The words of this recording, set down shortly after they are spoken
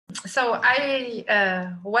So I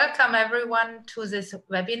welcome everyone to this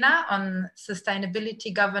webinar on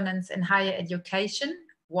sustainability governance in higher education,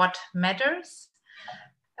 what matters.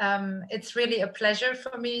 It's really a pleasure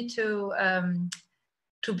for me to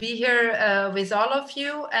be here with all of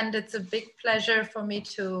you, and it's a big pleasure for me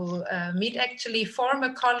to meet actually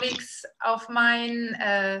former colleagues of mine,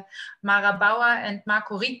 Mara BAUER and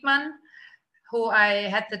Marco RIECKMANN, who I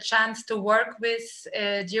had the chance to work with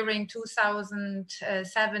during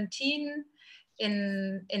 2017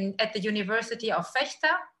 at the University of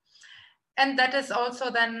Vechta. And that is also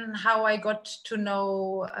then how I got to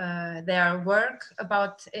know their work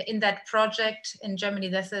in that project in Germany.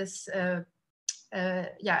 This is a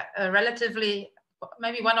relatively,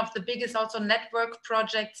 maybe one of the biggest also network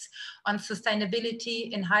projects on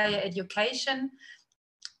sustainability in higher education,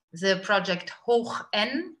 the project Hoch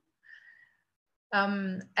N.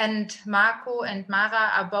 And Marco and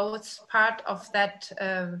Mara are both part of that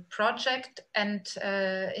project, and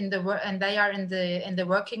they are in the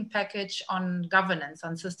working package on governance,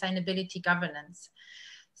 on sustainability governance.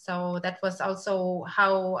 So that was also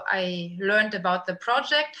how I learned about the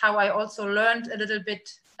project, how I also learned a little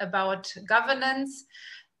bit about governance,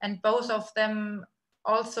 and both of them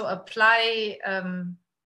also apply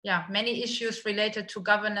many issues related to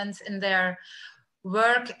governance in their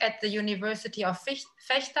work at the University of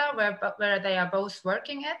Vechta, where they are both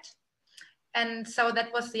working at. And so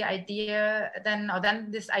that was the idea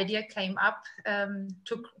then this idea came up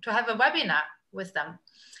to have a webinar with them.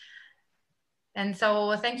 And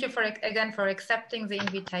so thank you again for accepting the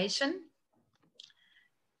invitation.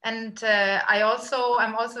 And I'm also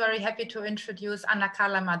very happy to introduce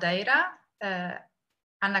CARLA MADEIRA.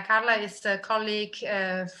 CARLA is a colleague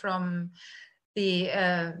from the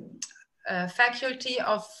faculty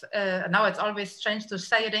of, now it's always strange to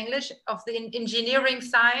say it in English, of the engineering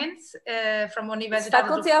science from University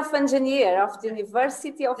Faculty of Engineer of the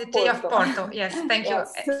University of Porto. Yes, thank you.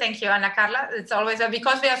 Yes. Thank you, CARLA. It's always,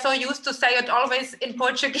 because we are so used to say it always in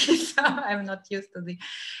Portuguese, so I'm not used to the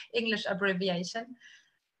English abbreviation.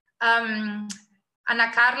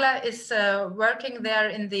 CARLA is working there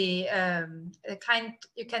in the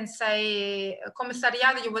you can say,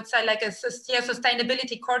 commissariat, you would say, like a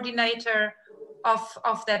sustainability coordinator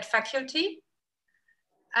of that faculty.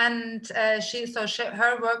 And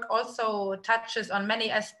her work also touches on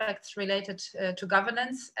many aspects related to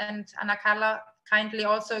governance. And CARLA kindly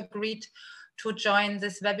also agreed to join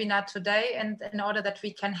this webinar today, and in order that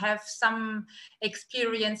we can have some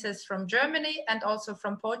experiences from Germany and also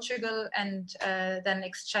from Portugal, and then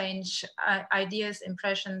exchange ideas,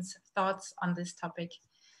 impressions, thoughts on this topic.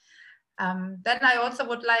 Then I also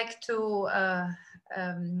would like to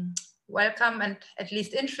welcome and at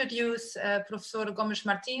least introduce Professor Gomes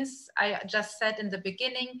Martins. I just said in the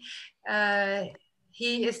beginning,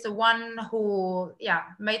 he is the one who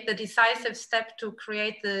made the decisive step to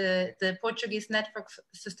create the Portuguese Network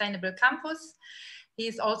Sustainable Campus. He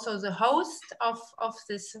is also the host of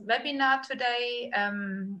this webinar today,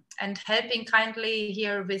 and helping kindly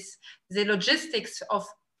here with the logistics of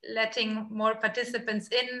letting more participants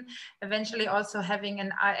in, eventually also having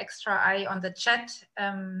an extra eye on the chat.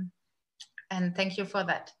 And thank you for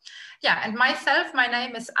that. Yeah, and myself, my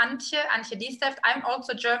name is Antje Diesteft. I'm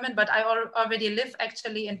also German, but I already live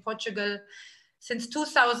actually in Portugal since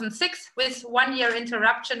 2006, with 1 year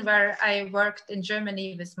interruption where I worked in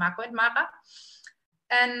Germany with Marco and Mara.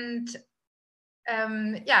 And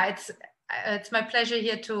it's my pleasure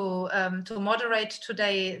here to moderate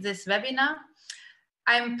today this webinar.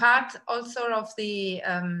 I'm part also of the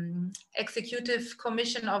executive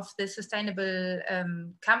commission of the Sustainable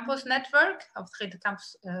Campus Network, of Rede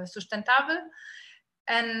Campus Sustentável,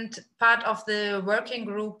 and part of the working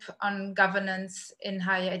group on governance in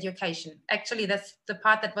higher education. Actually, that's the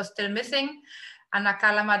part that was still missing.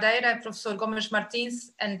 CARLA MADEIRA, Professor Gomes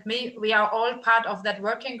Martins, and me, we are all part of that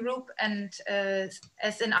working group. And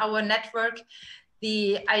as in our network,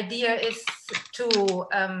 the idea is to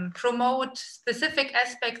promote specific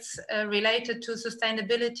aspects related to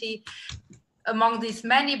sustainability among these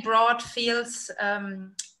many broad fields.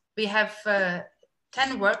 We have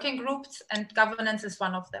 10 working groups, and governance is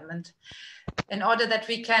one of them. And in order that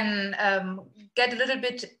we can get a little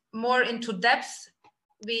bit more into depth,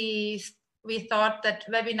 we thought that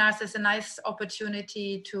webinars is a nice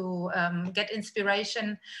opportunity to get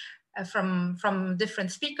inspiration from different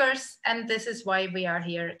speakers, and this is why we are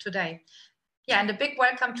here today. Yeah, and a big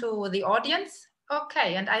welcome to the audience.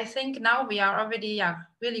 Okay, and I think now we are already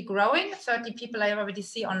really growing. 30 people I already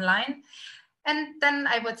see online. And then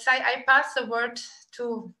I would say I pass the word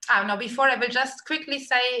to, no, before I will just quickly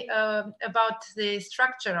say about the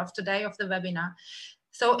structure of today of the webinar.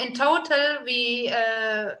 So in total, we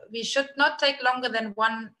should not take longer than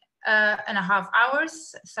 1.5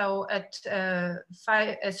 hours. So at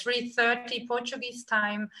 3:30 Portuguese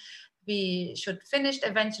time, we should finish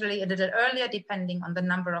eventually a little earlier, depending on the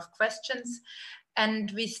number of questions.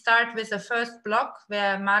 And we start with the first block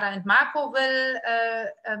where Mara and Marco will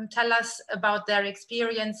tell us about their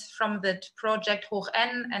experience from the project Hoch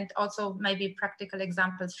N, and also maybe practical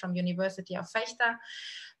examples from University of Vechta.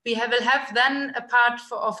 We will have then a part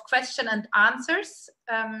of question and answers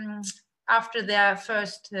after their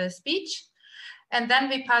first speech. And then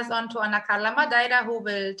we pass on to CARLA MADEIRA, who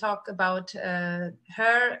will talk about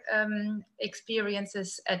her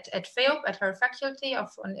experiences at FEUP, at her faculty of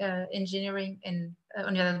engineering in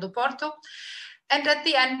Universidade do Porto. And at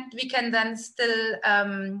the end, we can then still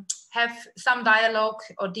have some dialogue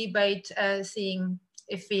or debate, seeing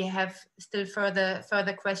if we have still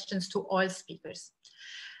further questions to all speakers.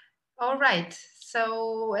 All right,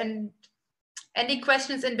 so and any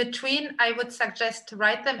questions in between, I would suggest to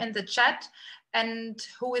write them in the chat. And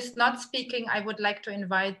who is not speaking, I would like to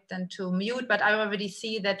invite them to mute, but I already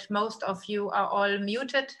see that most of you are all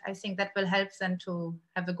muted. I think that will help them to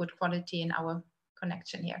have a good quality in our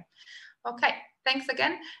connection here. Okay, thanks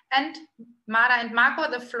again. And Mara and Marco,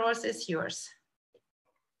 the floor is yours.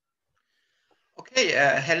 Okay,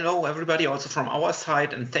 hello everybody also from our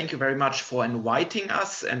side, and thank you very much for inviting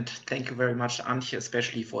us, and thank you very much, Antje,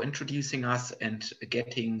 especially for introducing us and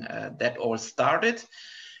getting that all started.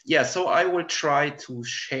 Yeah, so I will try to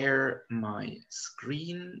share my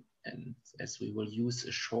screen, and as we will use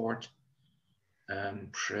a short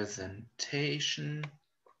presentation.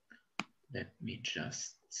 Let me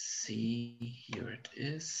just see, here it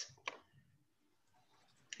is.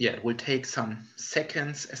 Yeah, it will take some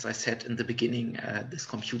seconds. As I said in the beginning, this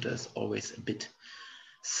computer is always a bit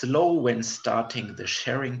slow when starting the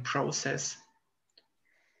sharing process,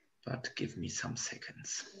 but give me some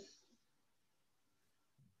seconds.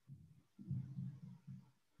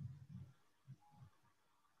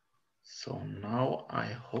 So now I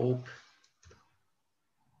hope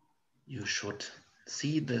you should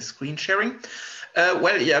see the screen sharing.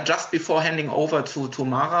 Well, yeah, just before handing over to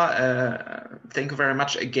Mara, thank you very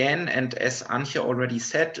much again. And as Antje already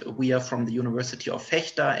said, we are from the University of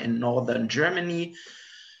Vechta in northern Germany.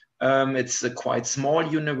 It's a quite small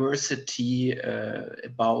university,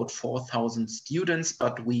 about 4,000 students,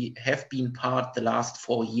 but we have been part the last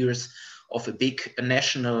 4 years of a big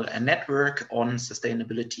national network on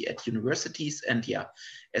sustainability at universities. And yeah,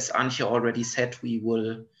 as Antje already said, we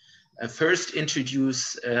will first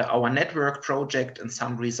introduce our network project and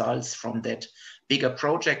some results from that bigger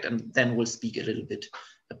project, and then we'll speak a little bit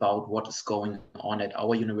about what is going on at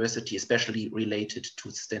our university, especially related to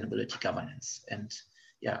sustainability governance. And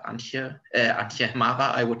yeah, Antje,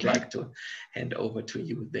 Mara, I would like to hand over to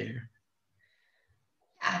you there.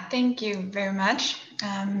 Thank you very much.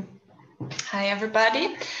 Hi,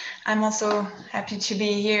 everybody. I'm also happy to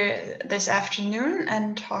be here this afternoon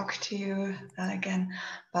and talk to you again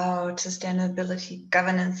about sustainability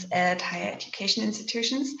governance at higher education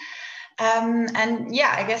institutions. And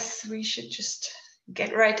yeah, I guess we should just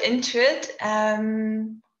get right into it.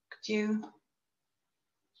 Could you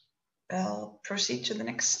proceed to the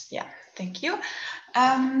next? Yeah, thank you.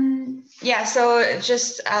 Yeah, so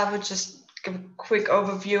I would just give a quick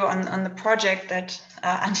overview on the project that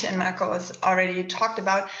Antje and Marco has already talked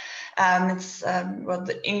about. Well,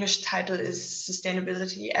 the English title is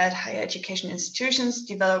Sustainability at Higher Education Institutions,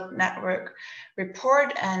 Develop Network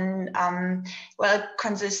Report. And well, it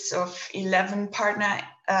consists of 11 partner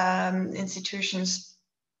institutions,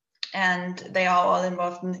 and they are all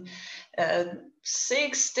involved in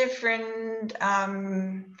 6 different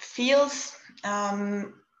fields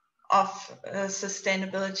of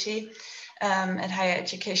sustainability at higher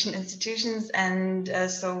education institutions. And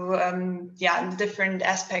yeah, different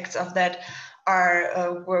aspects of that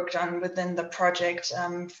are worked on within the project,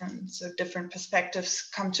 so different perspectives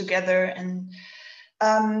come together. And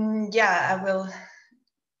yeah,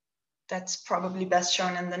 that's probably best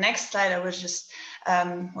shown in the next slide. I will just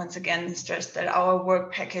once again stress that our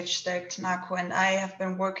work package that Marco and I have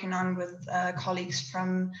been working on with colleagues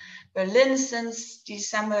from Berlin since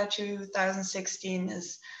December 2016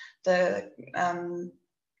 is the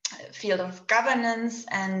field of governance.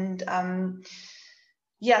 And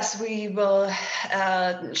yes, we will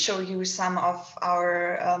show you some of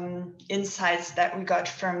our insights that we got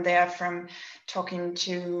from there, from talking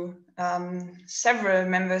to several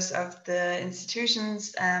members of the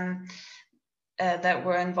institutions that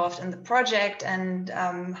were involved in the project, and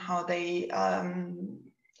how they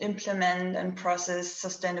implement and process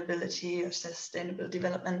sustainability or sustainable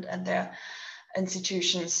development at their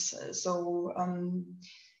institutions. So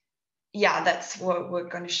yeah, that's what we're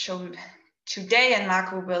going to show today, and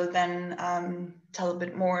Marco will then tell a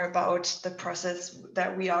bit more about the process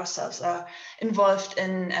that we ourselves are involved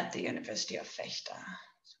in at the University of Vechta.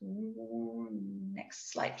 So,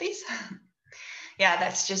 next slide, please. Yeah,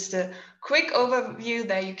 that's just a quick overview.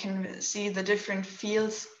 There you can see the different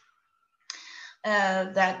fields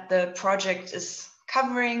that the project is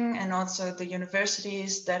covering, and also the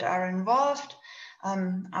universities that are involved.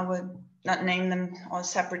 I will not name them all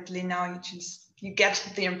separately now. You get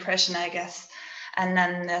the impression, I guess. And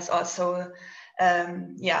then there's also,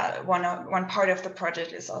 yeah, one part of the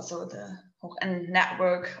project is also the Hochend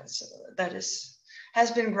network, so that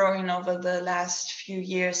has been growing over the last few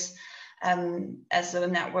years as a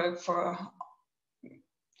network for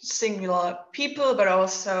singular people, but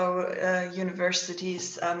also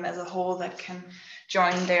universities as a whole that can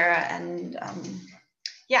join there and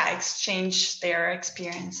yeah, exchange their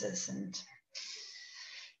experiences and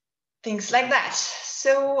things like that.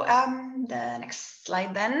 So the next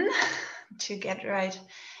slide then, to get right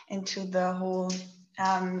into the whole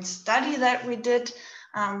study that we did.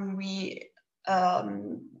 We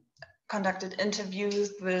conducted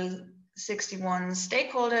interviews with 61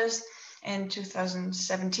 stakeholders in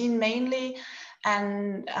 2017 mainly,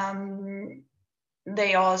 and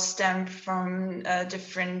they all stemmed from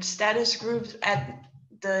different status groups at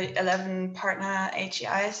the 11 partner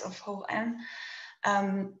HEIs of Hochend.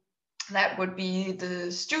 That would be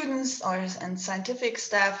the students and scientific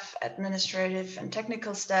staff, administrative and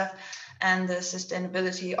technical staff, and the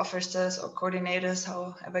sustainability officers or coordinators,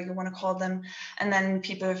 however you want to call them, and then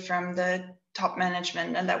people from the top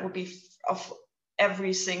management, and that would be of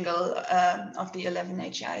every single of the 11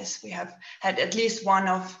 HEIs. We have had at least one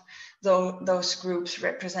of those groups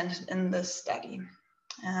represented in the study.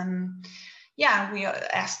 Yeah, we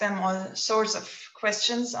asked them all sorts of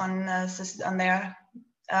questions on their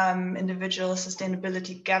individual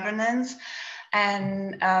sustainability governance.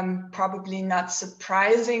 And probably not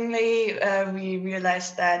surprisingly, we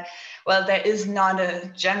realized that, well, there is not a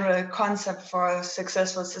general concept for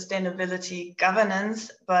successful sustainability governance,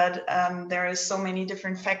 but there is so many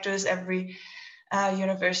different factors. Every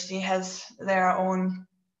university has their own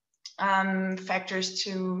factors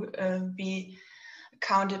to be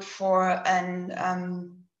accounted for.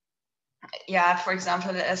 And yeah, for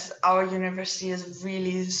example, as our university is a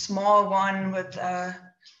really small one with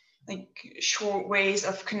like short ways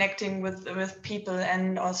of connecting with people,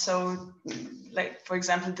 and also, like, for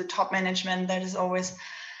example, the top management that is always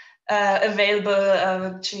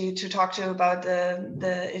available to talk to about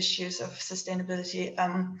the issues of sustainability.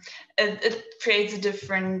 It creates a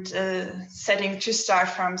different setting to start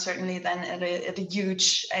from, certainly, than at a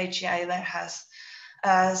huge HEI that has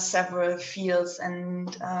several fields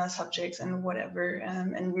and subjects and whatever,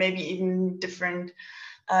 and maybe even different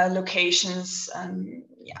locations,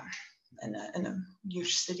 yeah, in a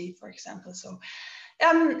huge city, for example. So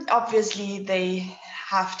obviously they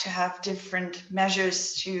have to have different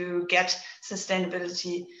measures to get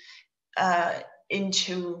sustainability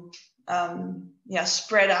into yeah,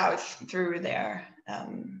 spread out through their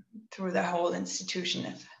whole institution,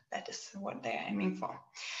 if that is what they're aiming for.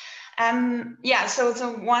 Yeah, so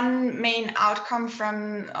one main outcome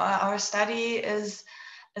from our study is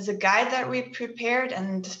a guide that we prepared,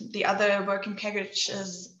 and the other working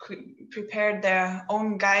packages prepared their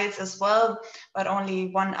own guides as well, but only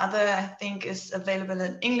one other, I think, is available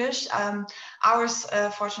in English. Ours,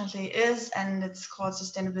 fortunately, is, and it's called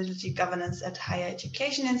Sustainability Governance at Higher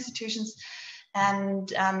Education Institutions. And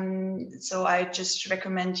so I just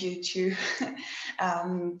recommend you to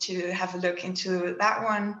have a look into that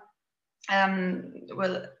one.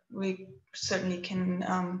 Well, we certainly can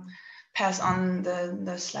pass on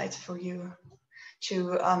the slides for you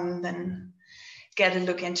to then get a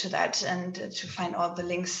look into that, and to find all the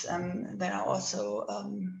links that are also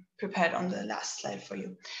prepared on the last slide for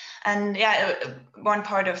you. And yeah, one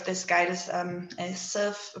part of this guide is a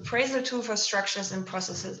self-appraisal tool for structures and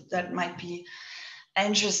processes that might be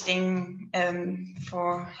interesting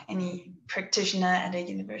for any practitioner at a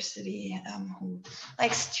university who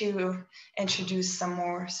likes to introduce some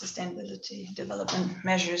more sustainability development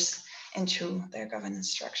measures into their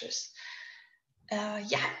governance structures.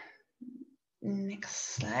 Yeah,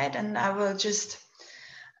 next slide, and I will just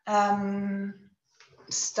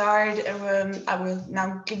start. I will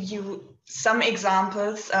now give you some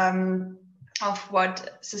examples of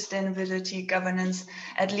what sustainability governance,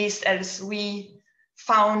 at least as we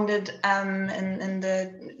found it in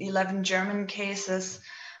the 11 German cases,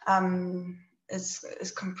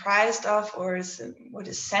 is comprised of, or is what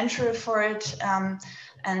is central for it.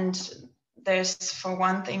 And there's, for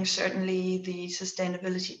one thing, certainly the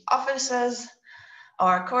sustainability officers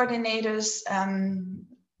or coordinators,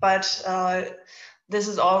 but this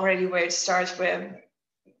is already where it starts, where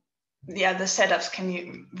the setups can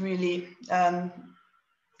be really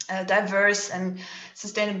diverse, and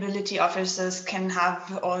sustainability officers can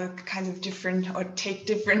have all kinds of different, or take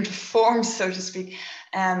different forms, so to speak,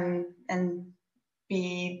 and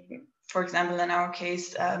be, for example, in our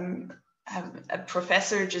case, have a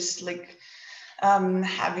professor just like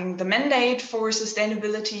having the mandate for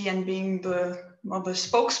sustainability and being the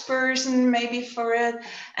spokesperson maybe for it,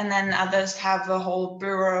 and then others have a whole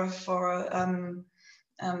bureau for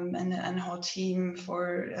and a whole team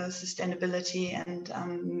for sustainability, and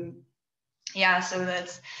so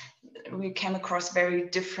that's, we came across very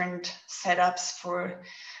different setups for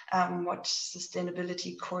what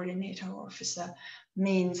sustainability coordinator or officer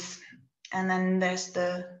means. And then there's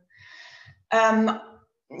the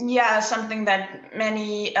something that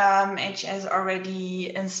many HIs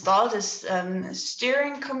already installed is a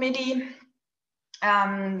steering committee.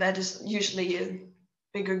 That is usually a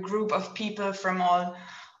bigger group of people from all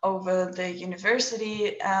over the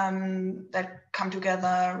university that come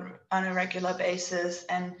together on a regular basis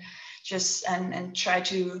and just and try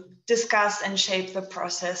to discuss and shape the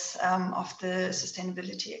process of the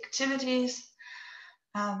sustainability activities.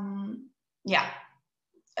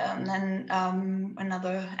 And then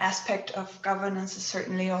another aspect of governance is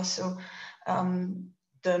certainly also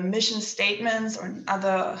the mission statements or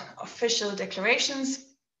other official declarations.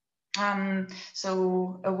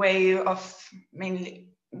 So a way of mainly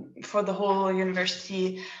for the whole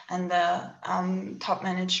university and the top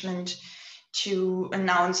management to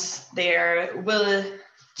announce their will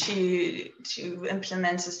to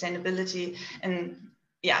implement sustainability, and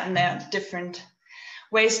and there are different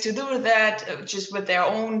ways to do that, just with their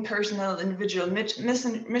own personal individual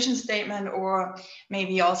mission statement, or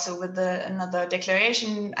maybe also with another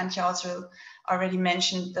declaration. Antje also already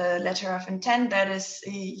mentioned the letter of intent that is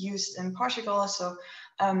used in Portugal. So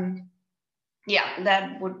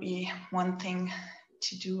that would be one thing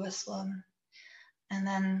to do as well. And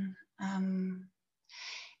then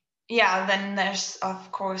then there's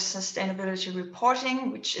of course sustainability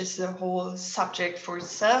reporting, which is a whole subject for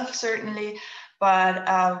itself, certainly.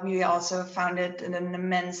 But we also found it an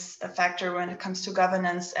immense factor when it comes to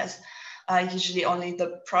governance, as usually only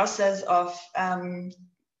the process of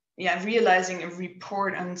realizing a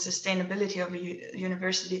report on sustainability of a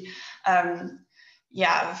university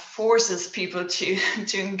forces people to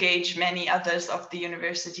engage many others of the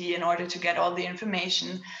university in order to get all the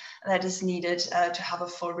information that is needed to have a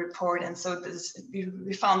full report. And so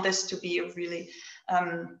we found this to be a really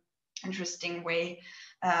interesting way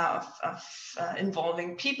of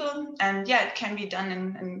involving people. And it can be done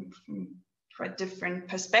in quite different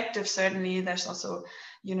perspectives. Certainly there's also a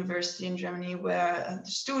university in Germany where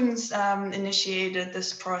the students initiated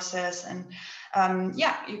this process, and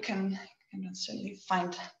you can certainly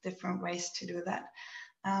find different ways to do that.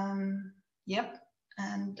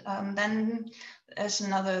 And then there's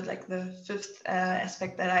another, like the fifth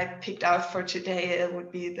aspect that I picked out for today,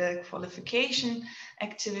 would be the qualification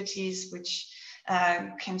activities, which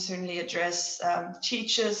can certainly address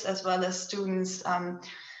teachers as well as students,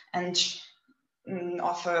 and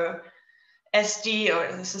offer SD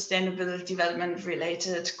or sustainable development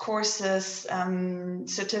related courses,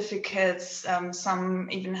 certificates. Some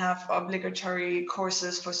even have obligatory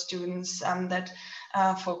courses for students that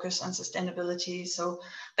focus on sustainability. So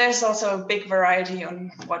there's also a big variety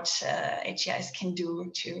on what HIs can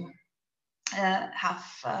do to have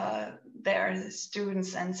their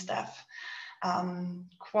students and staff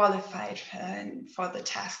qualified for the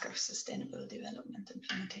task of sustainable development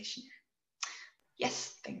implementation.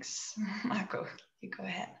 Yes, thanks. Marco, you go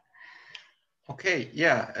ahead. Okay,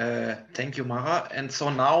 thank you, Mara. And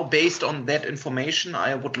so now, based on that information,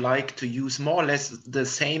 I would like to use more or less the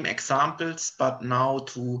same examples, but now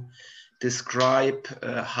to describe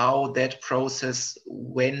how that process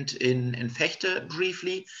went in Fechte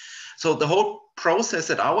briefly. So the whole process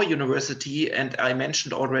at our university, and I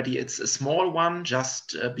mentioned already, it's a small one,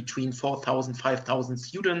 just between 4,000, 5,000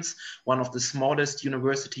 students, one of the smallest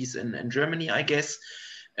universities in Germany, I guess.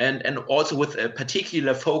 And also with a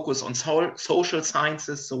particular focus on social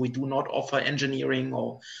sciences. So we do not offer engineering,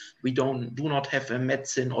 or we do not have a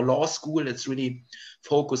medicine or law school. It's really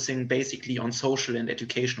focusing basically on social and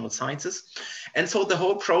educational sciences. And so the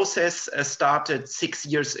whole process started 6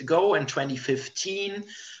 years ago in 2015,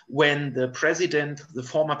 when the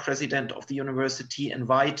former president of the university,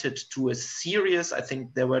 invited to a series, I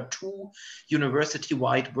think there were 2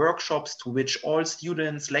 university-wide workshops to which all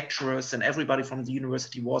students, lecturers, and everybody from the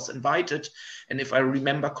university was invited. And if I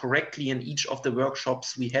remember correctly, in each of the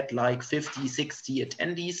workshops, we had like 50, 60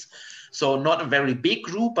 attendees. So not a very big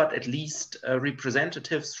group, but at least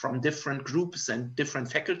representatives from different groups and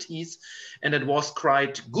different faculties. And it was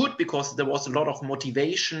quite good because there was a lot of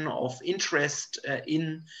motivation, of interest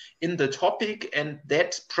in the topic. And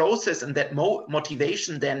that process and that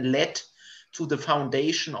motivation then led to the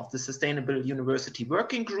foundation of the Sustainable University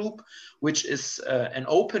Working Group, which is an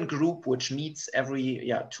open group which meets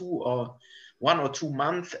every 1 or 2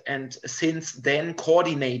 months, and since then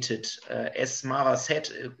coordinated, as Mara said,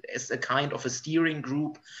 as a kind of a steering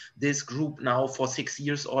group. This group now for 6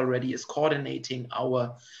 years already is coordinating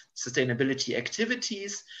our sustainability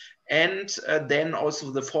activities. And then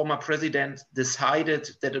also the former president decided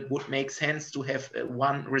that it would make sense to have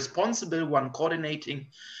one responsible, one coordinating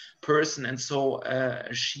person. And so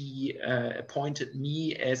she appointed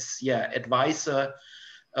me as advisor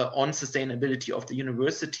on sustainability of the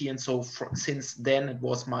university. And so since then it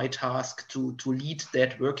was my task to lead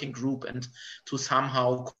that working group and to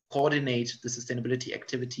somehow coordinate the sustainability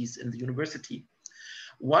activities in the university.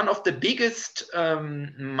 One of the biggest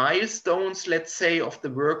milestones, let's say, of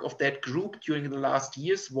the work of that group during the last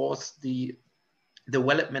years was the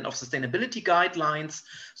development of sustainability guidelines.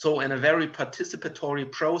 So in a very participatory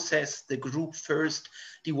process, the group first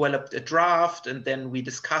developed a draft, and then we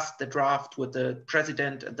discussed the draft with the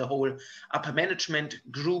president and the whole upper management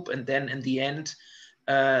group. And then in the end,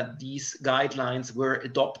 these guidelines were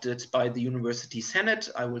adopted by the University Senate.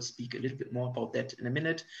 I will speak a little bit more about that in a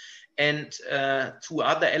minute. And 2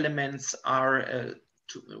 other elements are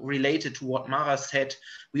related to what Mara said.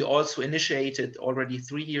 We also initiated already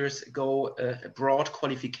 3 years ago a broad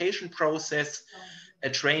qualification process,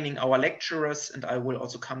 training our lecturers, and I will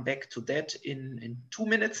also come back to that in 2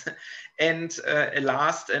 minutes. And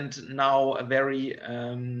last and now a very,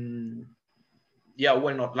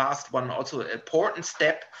 not last one, also an important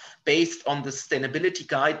step based on the sustainability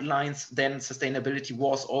guidelines. Then sustainability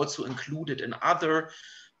was also included in other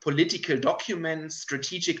political documents,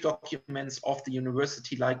 strategic documents of the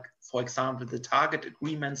university, like, for example, the target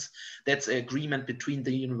agreements. That's an agreement between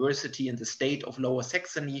the university and the state of Lower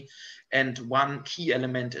Saxony. And one key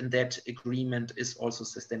element in that agreement is also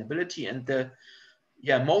sustainability. And the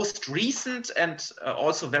most recent and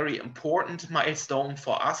also very important milestone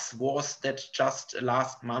for us was that just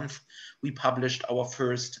last month, we published our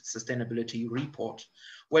first sustainability report.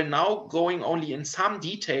 Well, now going only in some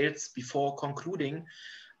details before concluding,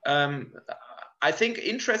 I think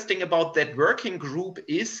interesting about that working group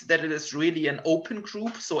is that it is really an open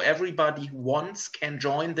group. So everybody who wants can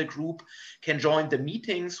join the group, can join the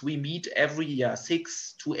meetings. We meet every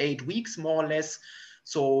 6 to 8 weeks, more or less.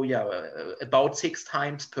 So about 6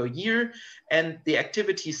 times per year. And the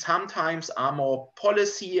activities sometimes are more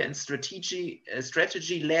policy and strategy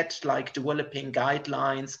led, like developing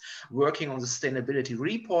guidelines, working on the sustainability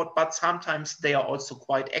report, but sometimes they are also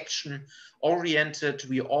quite action oriented.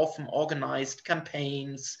 We often organized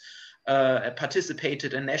campaigns,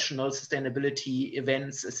 participated in national sustainability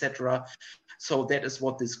events, etc. So that is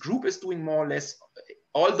what this group is doing, more or less.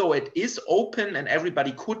 Although it is open and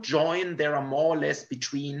everybody could join, there are more or less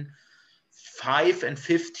between 5 and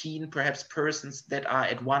 15 perhaps persons that are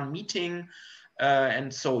at one meeting.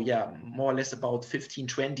 And so, more or less about 15,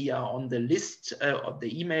 20 are on the list, of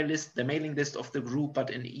the email list, the mailing list of the group. But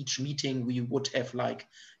in each meeting, we would have like,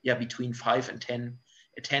 between 5 and 10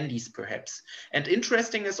 attendees perhaps. And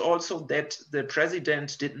interesting is also that the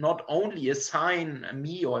president did not only assign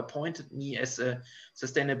me or appointed me as a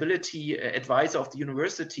sustainability advisor of the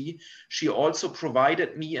university, she also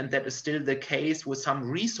provided me, and that is still the case, with some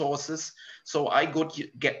resources. So I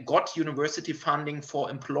got university funding for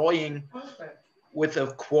employing with a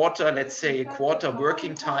quarter, let's say a quarter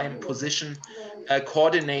working time position,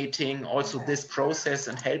 coordinating also this process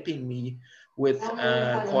and helping me with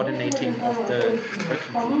coordinating of the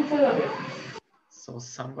working group. So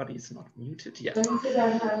somebody is not muted yet.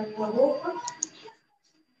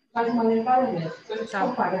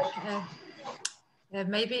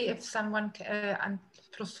 Maybe if someone and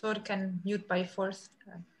Professor can mute by force,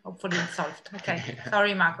 hopefully it's solved. Okay,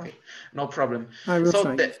 sorry, Marco. Okay. No problem.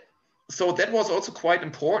 So that was also quite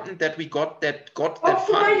important that we got that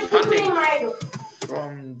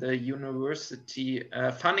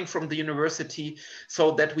funding from the university,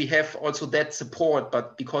 so that we have also that support.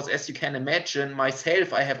 But because, as you can imagine,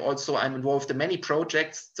 myself, I'm involved in many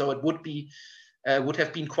projects, so it would be would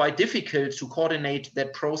have been quite difficult to coordinate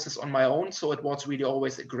that process on my own. So it was really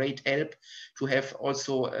always a great help to have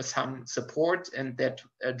also some support, and that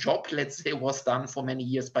job, let's say, was done for many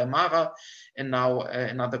years by Mara, and now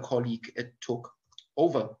another colleague took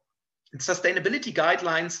over. And sustainability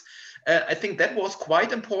guidelines, I think that was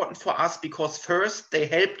quite important for us, because first they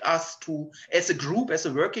helped us to, as a group, as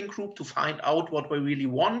a working group, to find out what we really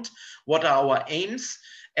want, what are our aims.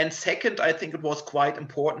 And second, I think it was quite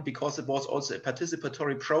important because it was also a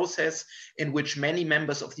participatory process in which many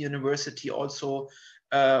members of the university also,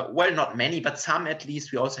 well, not many, but some at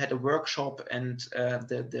least, we also had a workshop, and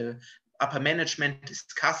the upper management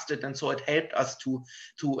discussed it. And so it helped us to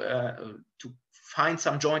find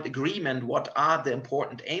some joint agreement. What are the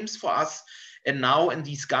important aims for us? And now in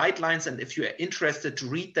these guidelines, and if you're interested to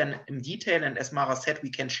read them in detail, and as Mara said, we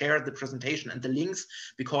can share the presentation and the links,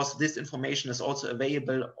 because this information is also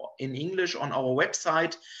available in English on our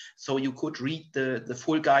website. So you could read the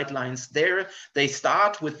full guidelines there. They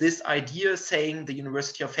start with this idea saying the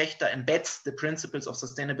University of Vechta embeds the principles of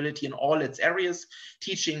sustainability in all its areas,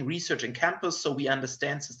 teaching, research, and campus. So we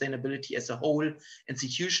understand sustainability as a whole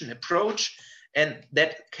institution approach. And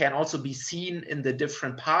that can also be seen in the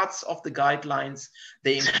different parts of the guidelines.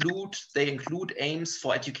 They include aims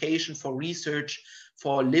for education, for research,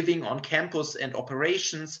 for living on campus and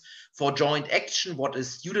operations, for joint action, what is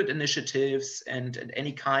student initiatives, and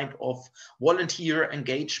any kind of volunteer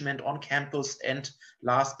engagement on campus, and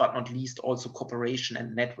last but not least, also cooperation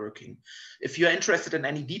and networking. If you're interested in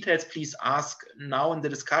any details, please ask now in the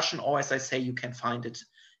discussion, or as I say, you can find it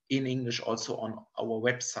in English also on our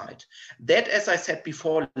website. That, as I said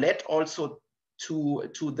before, led also to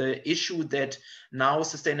the issue that now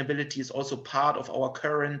sustainability is also part of our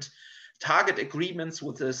current target agreements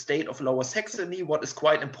with the state of Lower Saxony, what is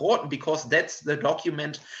quite important, because that's the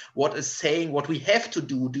document what is saying what we have to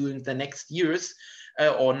do during the next years,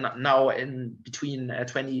 or now in between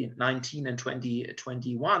 2019 and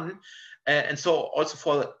 2021. And so also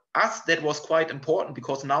for us, that was quite important,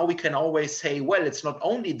 because now we can always say, well, it's not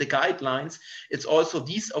only the guidelines, it's also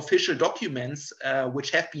these official documents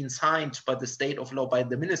which have been signed by the state of law, by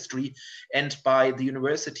the ministry and by the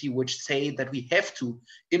university, which say that we have to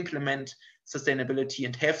implement sustainability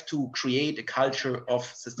and have to create a culture of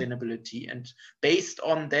sustainability. And based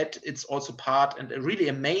on that, it's also part, and really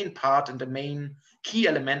a main part and a main key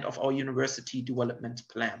element of our university development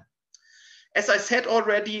plan. As I said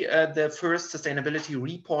already, the first sustainability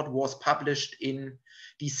report was published in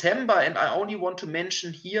December, and I only want to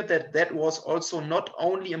mention here that that was also not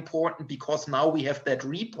only important because now we have that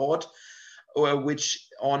report, which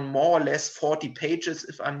on more or less 40 pages,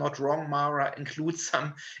 if I'm not wrong, Mara, includes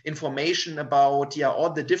some information about all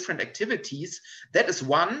the different activities. That is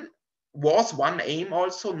was one aim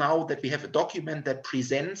also, now that we have a document that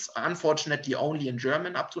presents, unfortunately only in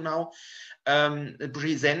German up to now,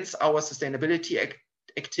 presents our sustainability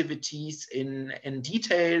activities in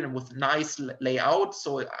detail and with nice layout.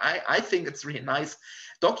 So I think it's a really nice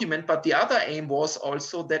document. But the other aim was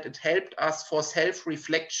also that it helped us for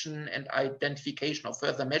self-reflection and identification of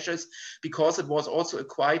further measures, because it was also a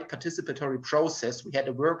quite participatory process. We had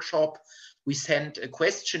a workshop, we sent a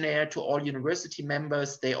questionnaire to all university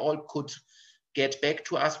members. They all could get back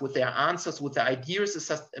to us with their answers, with their ideas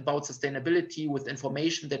about sustainability, with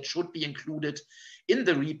information that should be included in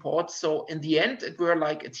the report. So in the end, it were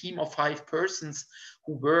like a team of 5 persons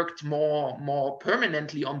who worked more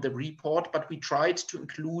permanently on the report, but we tried to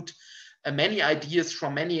include many ideas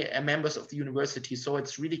from many members of the university. So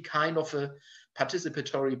it's really kind of a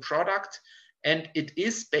participatory product. And it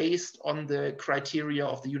is based on the criteria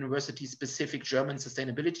of the university-specific German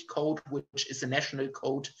Sustainability Code, which is a national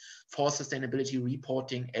code for sustainability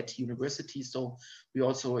reporting at universities. So we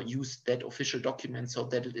also use that official document so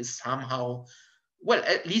that it is somehow, well,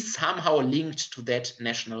 at least somehow linked to that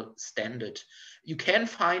national standard. You can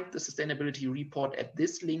find the sustainability report at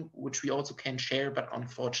this link, which we also can share, but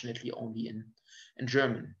unfortunately only in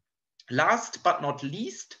German. Last but not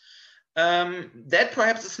least, that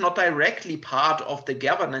perhaps is not directly part of the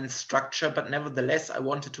governance structure, but nevertheless, I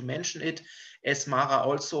wanted to mention it, as Mara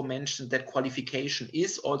also mentioned, that qualification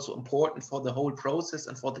is also important for the whole process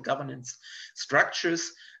and for the governance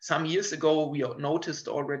structures. Some years ago, we noticed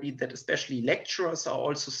already that especially lecturers are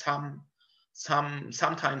also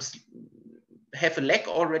sometimes have a lack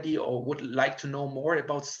already or would like to know more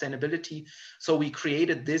about sustainability. So we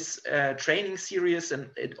created this training series, and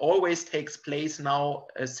it always takes place now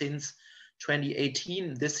since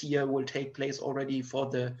 2018. This year will take place already for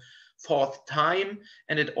the fourth time,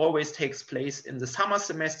 and it always takes place in the summer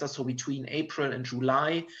semester, so between April and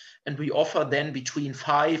July. And we offer then between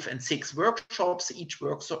 5 and 6 workshops. Each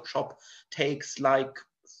workshop takes like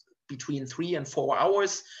between 3 and 4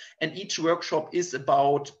 hours, and each workshop is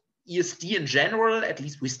about ESD in general. At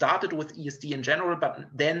least we started with ESD in general, but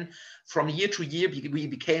then from year to year we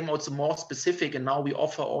became also more specific, and now we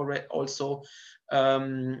offer also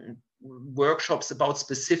workshops about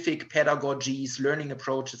specific pedagogies, learning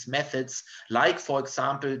approaches, methods, like, for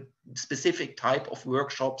example, specific type of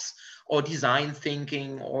workshops or design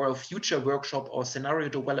thinking or a future workshop or scenario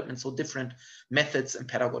development, so different methods and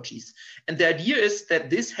pedagogies. And the idea is that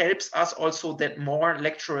this helps us also that more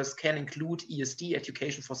lecturers can include ESD,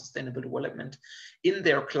 Education for Sustainable Development, in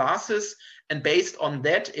their classes. And based on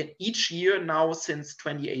that, in each year now since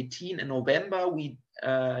 2018 in November, we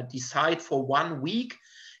decide for 1 week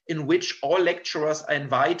in which all lecturers are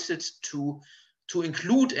invited to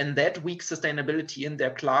include in that week sustainability in their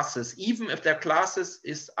classes. Even if their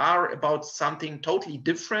classes are about something totally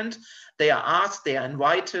different, they are asked, they are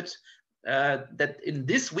invited that in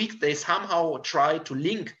this week they somehow try to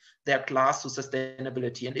link their class to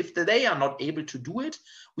sustainability. And if they are not able to do it,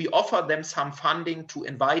 we offer them some funding to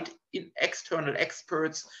invite external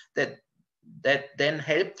experts that then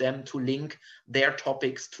help them to link their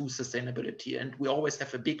topics to sustainability. And we always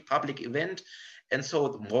have a big public event, and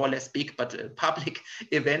so more or less big, but a public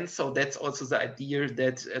event. So that's also the idea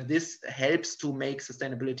that this helps to make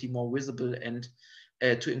sustainability more visible and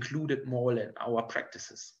to include it more in our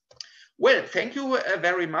practices. Well, thank you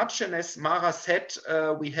very much. And as Mara said,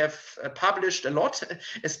 we have published a lot,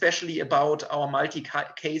 especially about our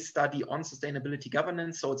multi-case study on sustainability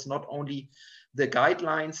governance. So it's not only the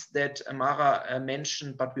guidelines that Mara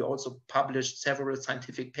mentioned, but we also published several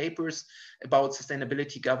scientific papers about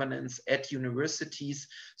sustainability governance at universities.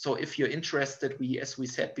 So if you're interested, as we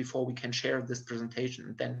said before, we can share this presentation.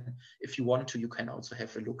 And then if you want to, you can also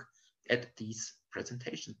have a look at these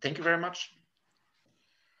presentations. Thank you very much.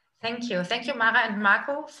 Thank you. Thank you, Mara and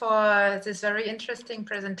Marco, for this very interesting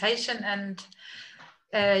presentation and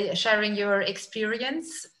sharing your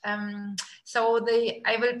experience.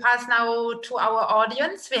 I will pass now to our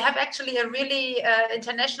audience. We have actually a really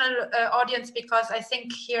international audience, because I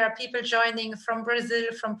think here are people joining from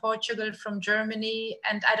Brazil, from Portugal, from Germany,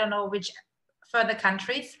 and I don't know which further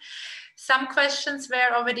countries. Some questions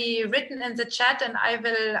were already written in the chat, and I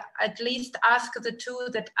will at least ask the two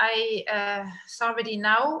that I saw already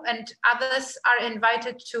now, and others are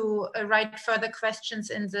invited to write further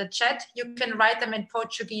questions in the chat. You can write them in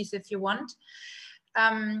Portuguese if you want.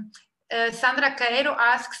 Sandra Caeiro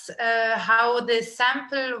asks how the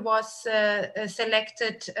sample was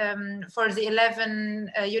selected for the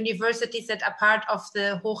 11 universities that are part of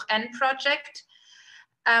the Hoch-N project.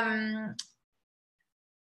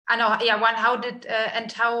 How did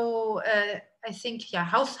and how I think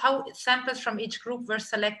how samples from each group were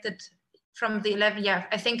selected from the 11? Yeah,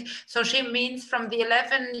 I think so. She means from the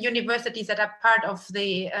 11 universities that are part of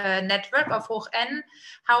the network of Hoch-N.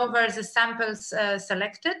 How were the samples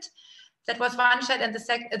selected? That was one chat, and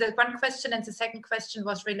the one question, and the second question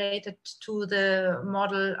was related to the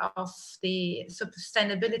model of the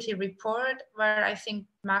sustainability report, where I think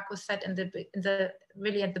Marco said at the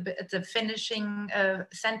finishing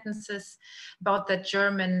sentences about the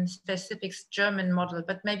specific German model.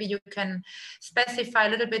 But maybe you can specify a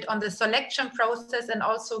little bit on the selection process, and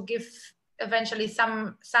also give eventually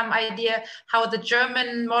some idea how the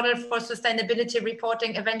German model for sustainability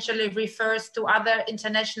reporting eventually refers to other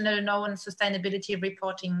international known sustainability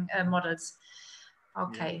reporting models.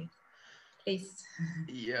 Okay. Yeah. Please.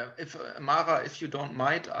 Yeah, Mara, if you don't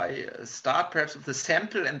mind, I start perhaps with the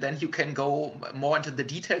sample, and then you can go more into the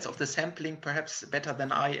details of the sampling, perhaps better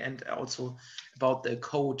than I, and also about the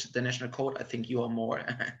code, the national code. I think you are more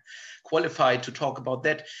qualified to talk about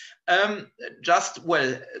that.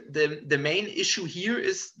 The main issue here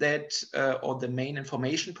is that, or the main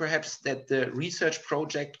information perhaps, that the research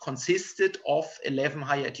project consisted of 11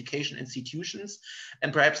 higher education institutions.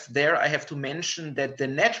 And perhaps there I have to mention that the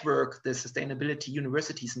network, the Sustainability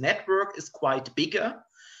Universities network, is quite bigger.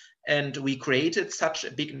 And we created such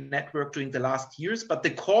a big network during the last years, but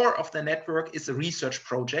the core of the network is a research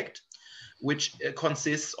project, which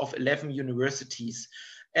consists of 11 universities.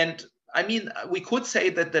 And I mean, we could say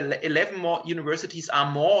that the 11 more universities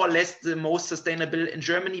are more or less the most sustainable in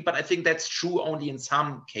Germany, but I think that's true only in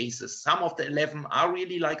some cases. Some of the 11 are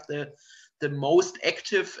really like the most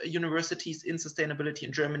active universities in sustainability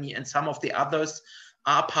in Germany, and some of the others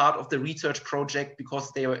are part of the research project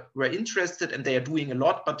because they were interested and they are doing a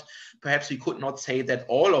lot, but perhaps we could not say that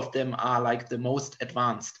all of them are like the most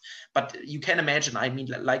advanced. But you can imagine, I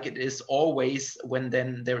mean, like it is always when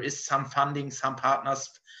then there is some funding, some partners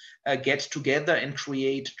get together and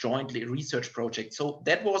create jointly a research project. So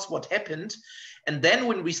that was what happened. And then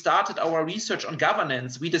when we started our research on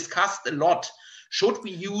governance, we discussed a lot. Should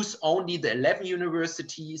we use only the 11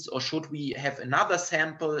 universities, or should we have another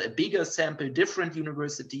sample, a bigger sample, different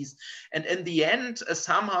universities? And in the end,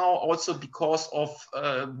 somehow also because of,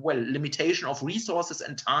 limitation of resources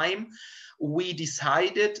and time, we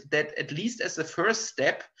decided that at least as a first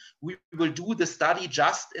step, we will do the study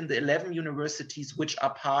just in the 11 universities which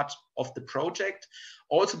are part of the project,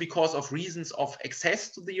 also because of reasons of access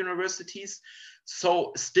to the universities.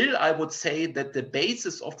 So still, I would say that the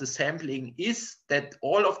basis of the sampling is that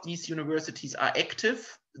all of these universities are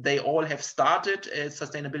active. They all have started a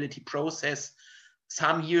sustainability process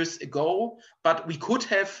some years ago, but we could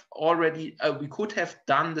have already, we could have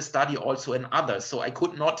done the study also in others. So I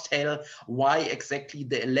could not tell why exactly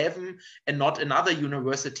the 11 and not another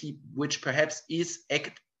university, which perhaps is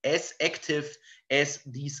as active as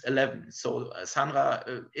these 11. So Sandra,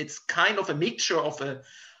 it's kind of a mixture of a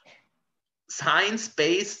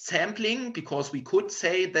science-based sampling, because we could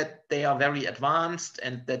say that they are very advanced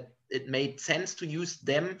and that it made sense to use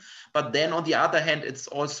them. But then on the other hand, it's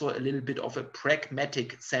also a little bit of a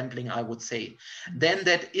pragmatic sampling, I would say. Then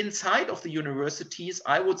that inside of the universities,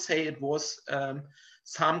 I would say it was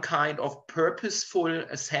some kind of purposeful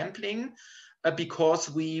sampling, because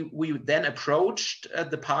we then approached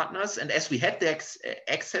the partners, and as we had the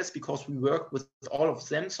access, because we worked with all of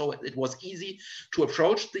them, so it was easy to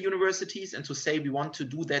approach the universities and to say we want to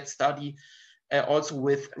do that study also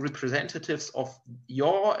with representatives of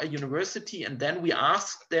your university. And then we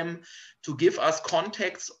asked them to give us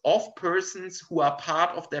contacts of persons who are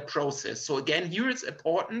part of their process. So again, here it's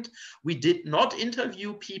important. We did not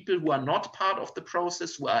interview people who are not part of the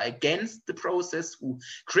process, who are against the process, who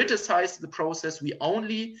criticize the process. We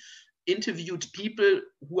only interviewed people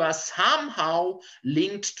who are somehow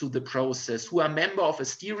linked to the process, who are member of a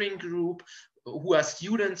steering group, who are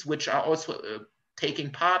students, which are also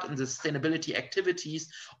taking part in the sustainability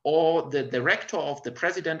activities, or the director of the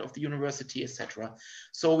president of the university, etc.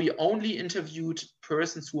 So we only interviewed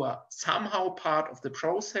persons who are somehow part of the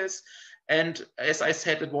process. And as I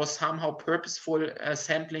said, it was somehow purposeful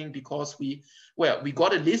sampling, because we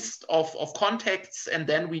got a list of contacts, and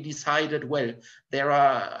then we decided, well, there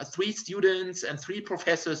are 3 students and 3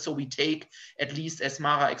 professors, so we take at least, as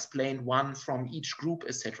Mara explained, 1 from each group,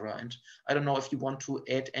 etc. And I don't know if you want to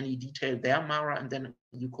add any detail there, Mara, and then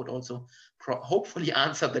you could also hopefully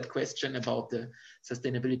answer that question about the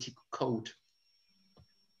sustainability code.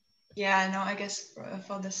 Yeah, no, I guess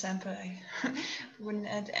for the sample, I wouldn't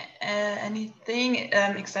add anything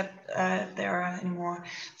except if there are any more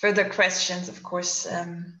further questions, of course,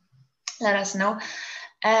 let us know.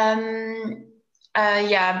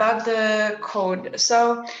 Yeah, about the code.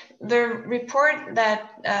 So the report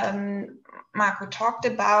that Marco talked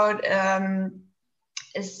about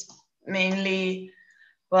is mainly,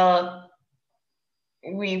 well,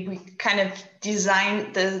 we kind of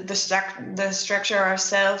designed the structure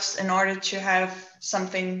ourselves in order to have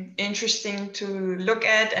something interesting to look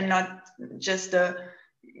at, and not just a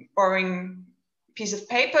boring piece of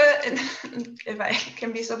paper, if I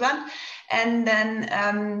can be so blunt. And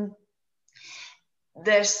then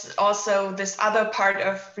there's also this other part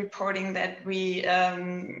of reporting that we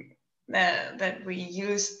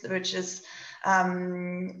used, which is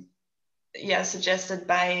suggested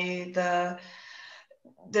by the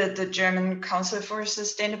German Council for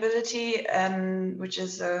Sustainability, which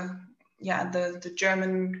is the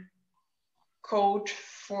German code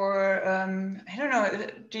for, I don't know,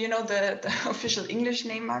 do you know the official English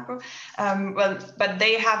name, Marco? Well, but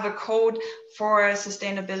they have a code for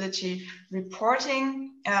sustainability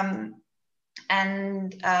reporting,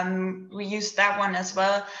 and we use that one as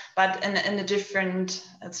well, but in a different,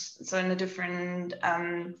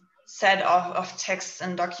 set of texts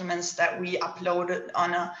and documents that we uploaded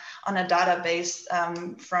on a database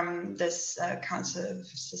from this Council of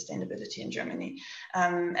Sustainability in Germany.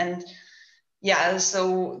 And yeah,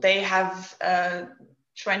 so they have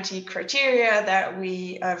 20 criteria that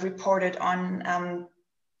we reported on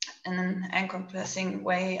in an encompassing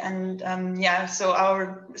way. And so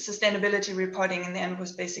our sustainability reporting in the end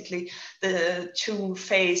was basically the 2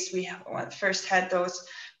 phase. We first had those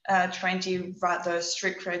 20 rather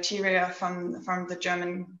strict criteria from the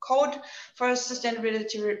German code for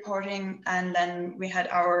sustainability reporting, and then we had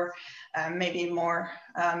our maybe more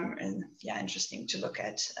interesting to look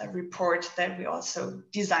at a report that we also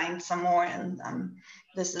designed some more, and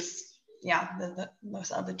this is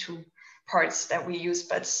those are the two parts that we use.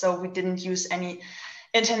 But so we didn't use any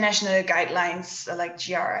international guidelines like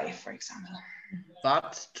GRI, for example.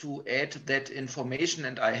 But to add that information,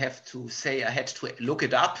 and I have to say I had to look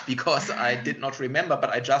it up because I did not remember,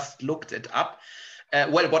 but I just looked it up.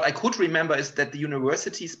 Well, what I could remember is that the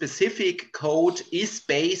university-specific code is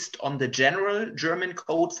based on the general German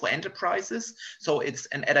code for enterprises. So it's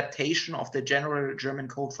an adaptation of the general German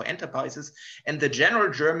code for enterprises. And the general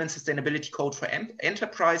German sustainability code for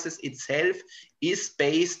enterprises itself is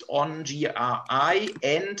based on GRI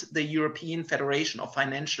and the European Federation of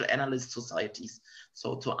Financial Analyst Societies.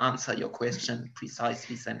 So to answer your question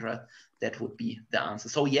precisely, Sandra, that would be the answer.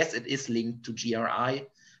 So yes, it is linked to GRI.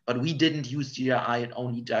 But we didn't use GRI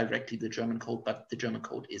only directly the German code, but the German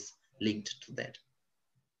code is linked to that.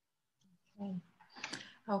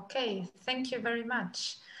 Okay, thank you very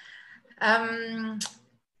much.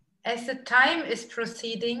 As the time is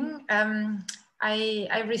proceeding,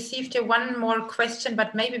 I received one more question,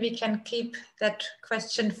 but maybe we can keep that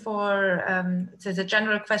question for the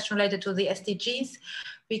general question related to the SDGs.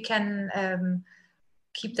 We can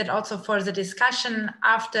keep that also for the discussion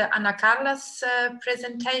after Anna Carla's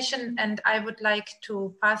presentation. And I would like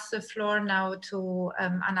to pass the floor now to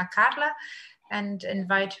Anna Carla and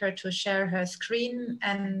invite her to share her screen.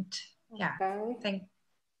 And yeah, okay.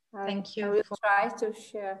 Thank you. I will try to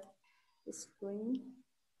share the screen.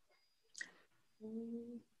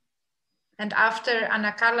 And after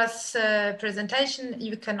Anna Carla's presentation,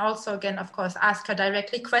 you can also, again, of course, ask her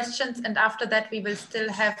directly questions. And after that, we will still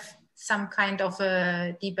have some kind of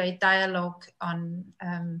a debate dialogue on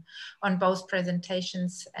both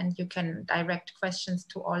presentations, and you can direct questions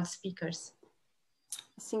to all speakers.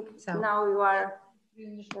 I think now you are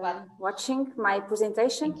watching my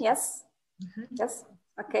presentation, yes? Mm-hmm. Yes,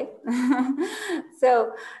 okay.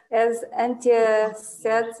 So as Antje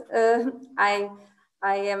said,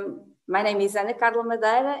 my name is Ana Carla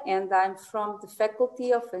Madeira, and I'm from the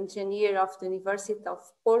Faculty of Engineering of the University of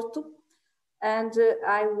Porto. And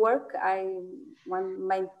one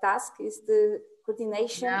main task is the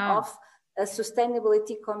coordination of a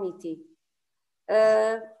sustainability committee.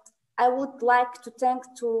 I would like to thank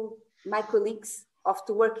to my colleagues of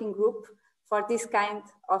the working group for this kind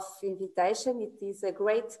of invitation. It is a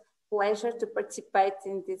great pleasure to participate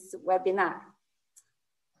in this webinar.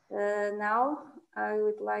 Now I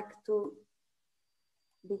would like to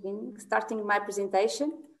begin starting my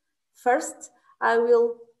presentation. First, I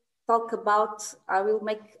will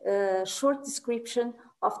make a short description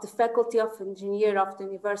of the Faculty of Engineering of the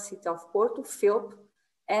University of Porto, FEUP,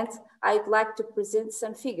 and I'd like to present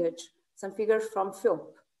some figures from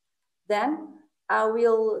FEUP. Then I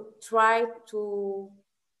will try to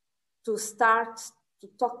start to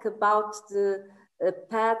talk about the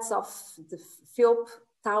paths of the FEUP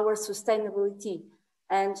tower sustainability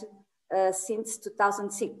and since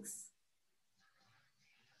 2006.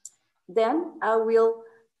 Then I will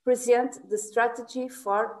present the strategy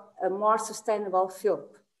for a more sustainable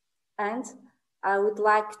FEUP. And I would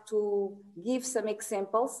like to give some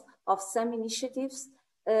examples of some initiatives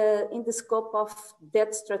in the scope of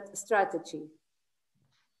that strategy.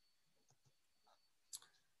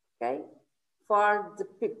 Okay, for the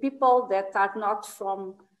people that are not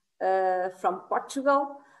from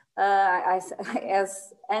Portugal, as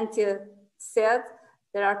Antje said,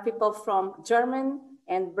 there are people from Germany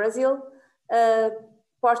and Brazil.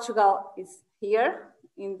 Portugal is here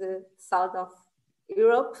in the south of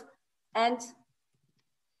Europe, and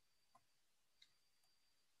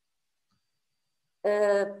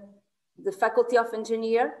the Faculty of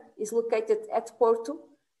Engineering is located at Porto,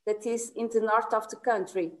 that is in the north of the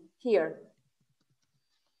country, here.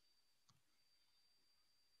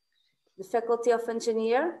 The Faculty of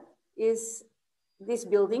Engineering is these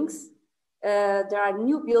buildings. There are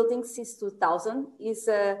new buildings since 2000, is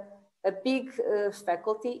a big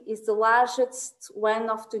faculty, is the largest one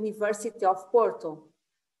of the University of Porto.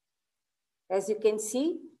 As you can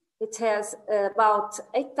see, it has about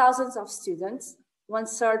 8,000 of students,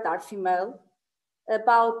 1/3 are female,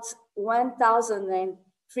 about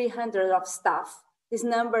 1,300 of staff. This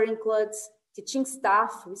number includes teaching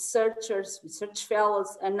staff, researchers, research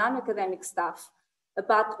fellows, and non-academic staff.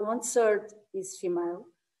 About 1/3 is female.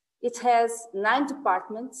 It has 9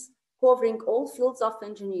 departments covering all fields of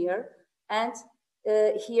engineering, and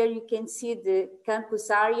here you can see the campus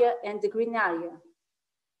area and the green area.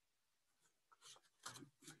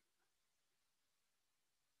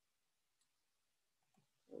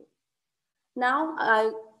 Now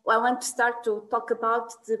I want to start to talk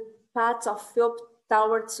about the path of FIOP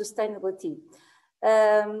towards sustainability.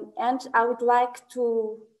 And I would like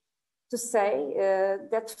to say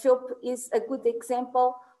that FIOP is a good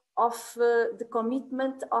example of the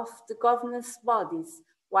commitment of the governance bodies.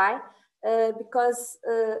 Why? Because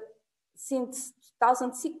since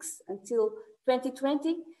 2006 until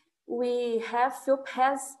 2020, FIOP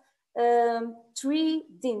has 3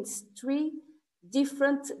 DINs, 3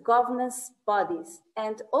 different governance bodies,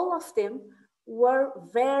 and all of them were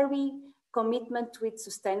very commitment with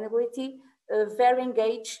sustainability, very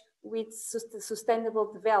engaged with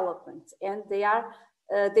sustainable development, and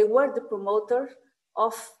they were the promoter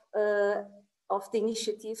of the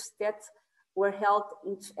initiatives that were held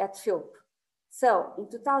at FIOP. So in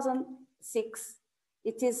 2006,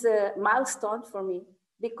 it is a milestone for me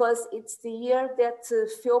because it's the year that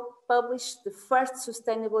FIOP published the first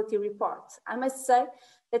sustainability report. I must say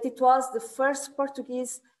that it was the first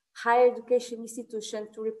Portuguese higher education institution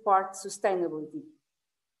to report sustainability.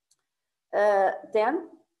 Then,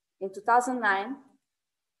 in 2009,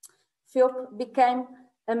 FIOP became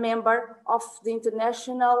a member of the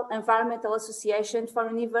International Environmental Association for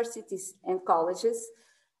Universities and Colleges,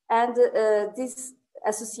 and this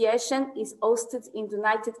association is hosted in the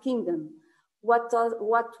United Kingdom. What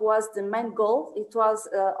was the main goal? It was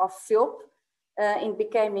of FIOP in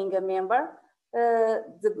becoming a member.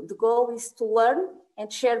 The goal is to learn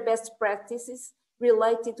and share best practices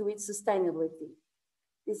related with sustainability.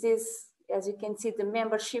 This is, as you can see, the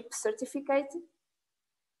membership certificate.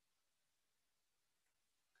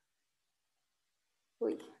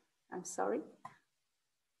 I'm sorry.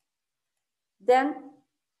 Then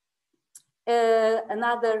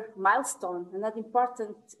another milestone, another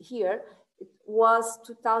important year, it was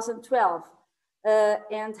 2012.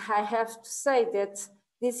 And I have to say that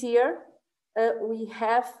this year we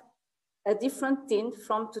have a different DIN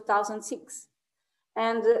from 2006.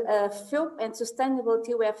 And FIOP and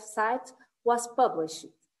Sustainability website was published.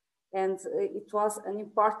 And it was an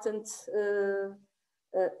important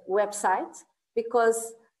website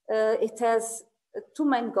because it has 2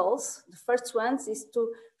 main goals. The first one is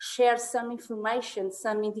to share some information,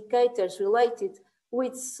 some indicators related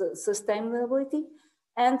with sustainability.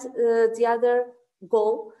 And the other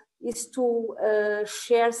goal is to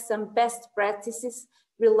share some best practices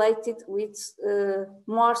related with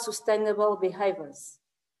more sustainable behaviors.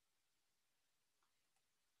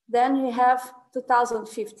 Then we have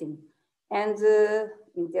 2015. And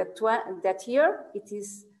in that year,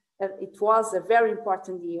 it was a very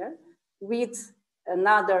important year with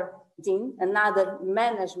another DIN, another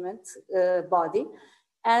management body.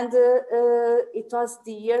 And it was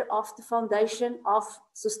the year of the foundation of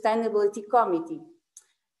Sustainability Committee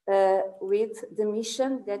with the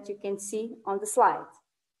mission that you can see on the slide.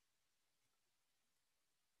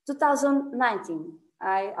 2019,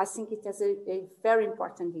 I think it is a very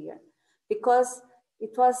important year because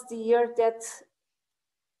it was the year that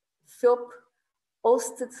FIOP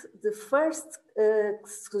hosted the first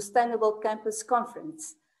Sustainable Campus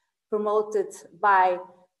Conference promoted by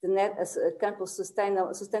the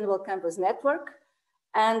Sustainable Campus Network,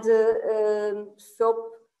 and FIOP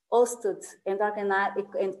hosted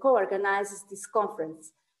and co-organizes this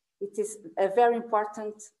conference. It is a very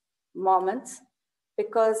important moment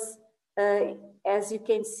because, as you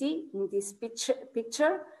can see in this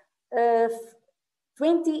picture,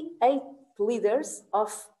 28 leaders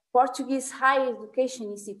of Portuguese higher education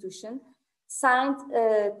institution signed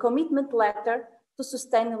a commitment letter to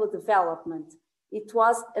sustainable development. It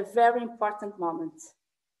was a very important moment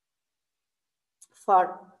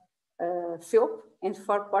for FIOP and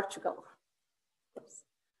for Portugal.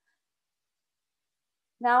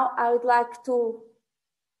 Now I would like to,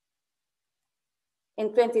 in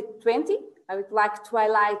 2020, I would like to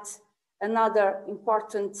highlight another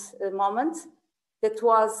important moment that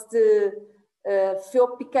was the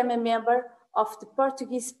FIOP became a member of the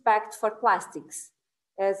Portuguese Pact for Plastics,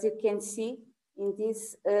 as you can see in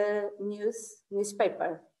this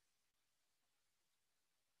newspaper.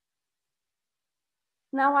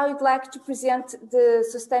 Now I would like to present the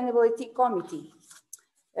Sustainability Committee.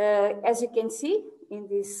 As you can see in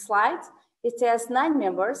this slide, it has 9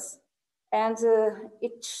 members, and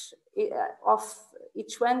each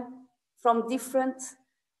one from different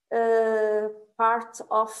parts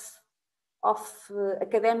of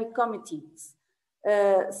academic committees.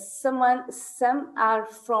 Some are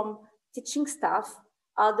from teaching staff,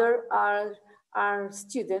 others are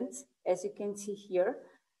students, as you can see here,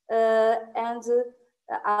 and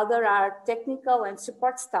other are technical and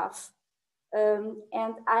support staff.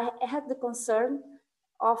 And I had the concern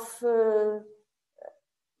of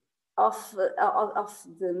of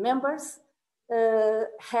the members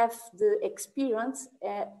have the experience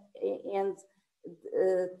and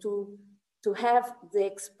to have the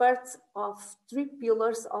experts of 3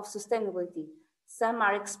 pillars of sustainability. Some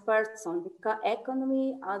are experts on the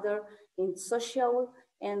economy, other in social,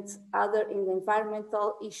 and other in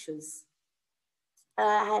environmental issues.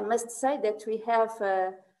 I must say that we have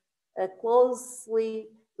a closely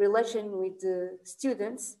relation with the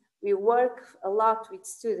students. We work a lot with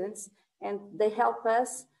students, and they help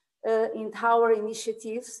us in our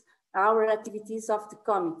initiatives, our activities of the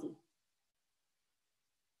committee.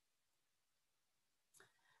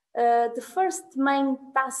 The first main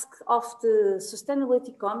task of the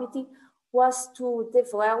Sustainability Committee was to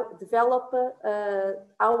develop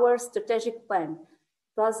our strategic plan.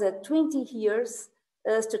 It was a 20 years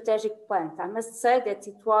strategic plan. I must say that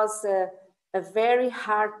it was a very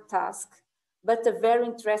hard task, but a very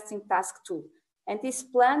interesting task too. And this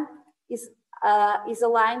plan is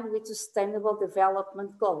aligned with the Sustainable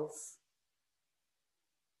Development Goals.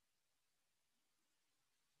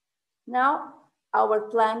 Now, our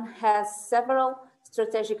plan has several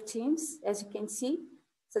strategic themes, as you can see,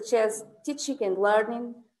 such as teaching and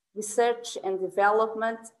learning, research and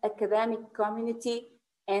development, academic community,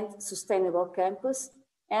 and sustainable campus,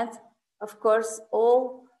 and of course,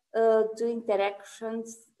 all the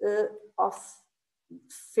interactions of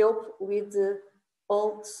FILP with the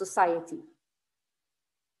whole society.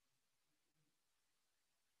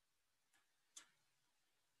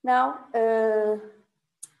 Now,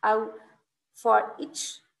 for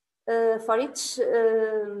each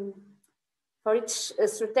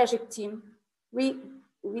strategic team, we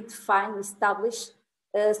establish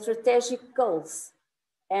strategic goals,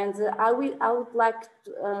 and I would like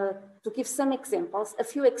to give some examples, a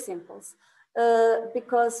few examples,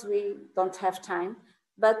 because we don't have time.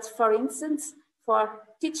 But for instance, for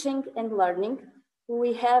teaching and learning,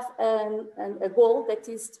 we have a goal that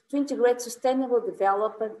is to integrate sustainable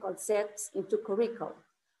development concepts into curriculum.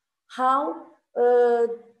 How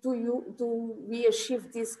do we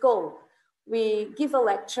achieve this goal? We give a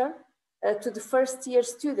lecture to the first year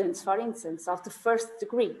students, for instance, of the first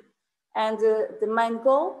degree. And the main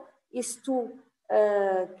goal is to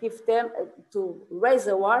give them, to raise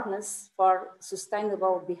awareness for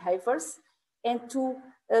sustainable behaviors and to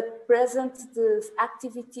present the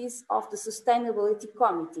activities of the Sustainability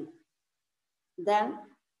Committee. Then,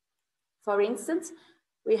 for instance,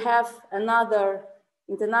 we have another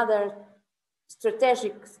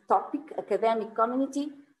strategic topic, academic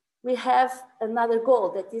community. We have another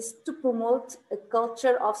goal that is to promote a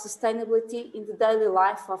culture of sustainability in the daily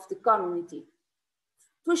life of the community.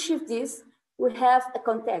 To achieve this, we have a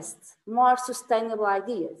contest, more sustainable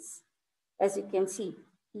ideas. As you can see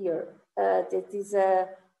here, that is the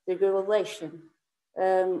regulation.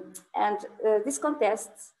 This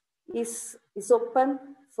contest is open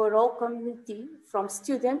for all community, from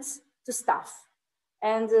students to staff.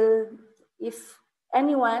 And if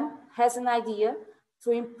anyone has an idea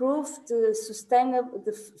to improve the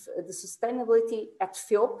sustainability at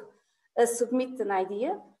FILP, submit an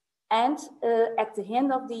idea, and at the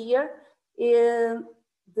end of the year,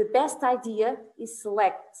 the best idea is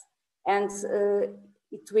selected, and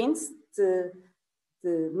it wins the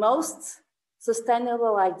most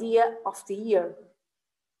sustainable idea of the year.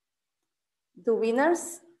 The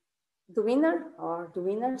winners,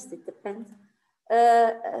 it depends,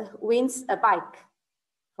 wins a bike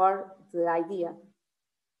for the idea.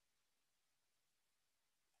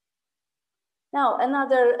 Now,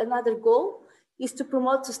 another goal is to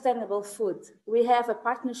promote sustainable food. We have a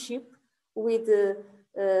partnership with the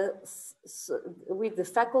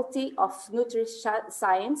Faculty of Nutrition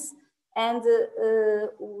Science, and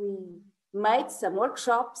we made some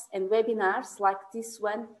workshops and webinars like this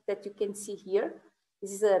one that you can see here.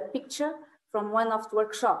 This is a picture from one of the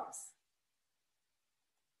workshops.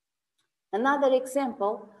 Another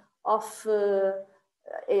example of the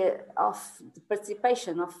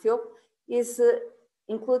participation of FILP is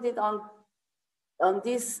included on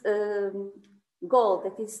this goal,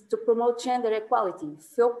 that is to promote gender equality.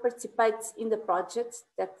 FILP participates in the project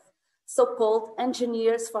that so-called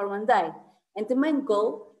Engineers for One Day. And the main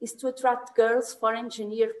goal is to attract girls for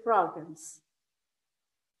engineer programs.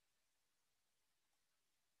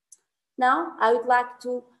 Now, I would like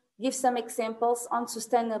to give some examples on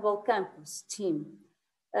Sustainable Campus team.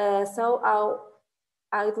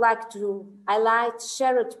 I would like to highlight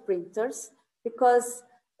shared printers, because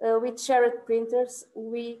with shared printers,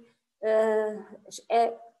 we have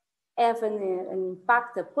an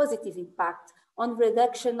impact, a positive impact on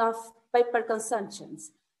reduction of paper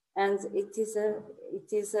consumptions. And it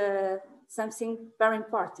is a something very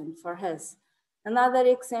important for us. Another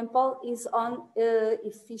example is on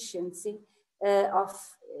efficiency of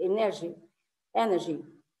energy.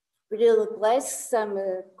 We replace some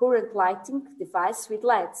current lighting device with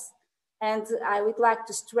LEDs. And I would like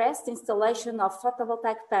to stress the installation of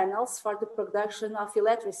photovoltaic panels for the production of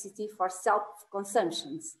electricity for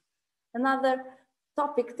self-consumptions. Another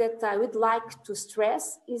topic that I would like to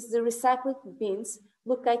stress is the recycling bins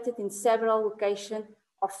located in several locations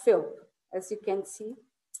of FILP. As you can see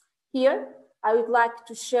here, I would like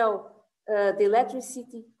to show the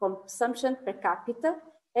electricity consumption per capita.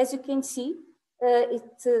 As you can see,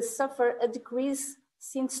 it suffered a decrease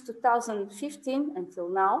since 2015 until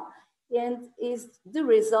now, and is the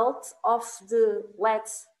result of the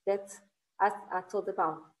LEDs that I told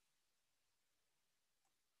about.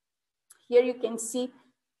 Here you can see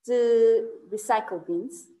the recycle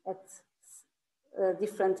bins at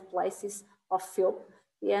different places of FILP.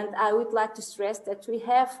 And I would like to stress that we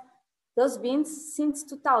have those bins since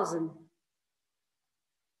 2000.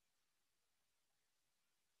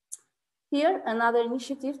 Here, another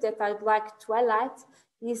initiative that I'd like to highlight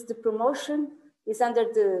is the promotion, is under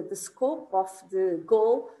the scope of the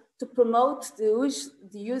goal to promote the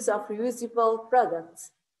use of reusable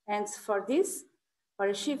products. And for this, for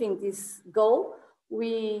achieving this goal,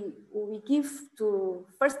 we give to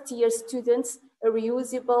first-year students a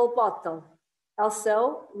reusable bottle.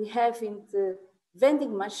 Also, we have in the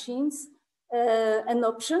vending machines an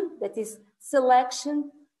option that is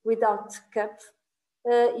selection without cup.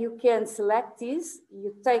 You can select this,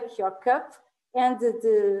 you take your cup, and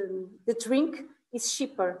the drink is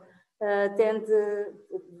cheaper than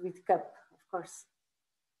with cup, of course.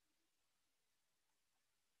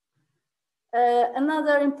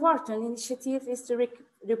 Another important initiative is the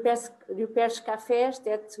repairs cafes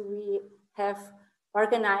that we have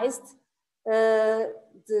organized.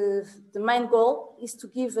 The main goal is to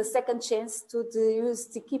give a second chance to the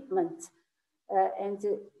used equipment. And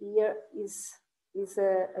here is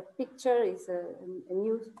a picture, is a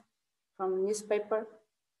news from a newspaper.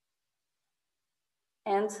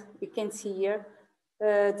 And you can see here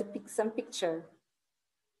some picture.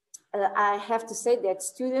 I have to say that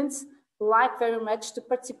students like very much to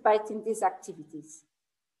participate in these activities.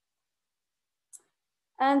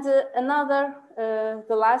 And the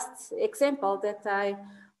last example that I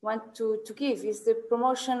want to give is the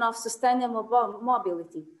promotion of sustainable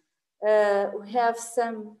mobility.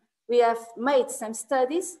 We have made some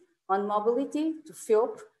studies on mobility to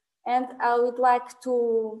FILP, and I would like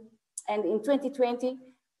to, and in 2020,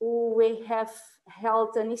 we have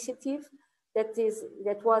held an initiative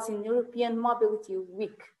that was in European Mobility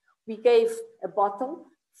Week. We gave a bottle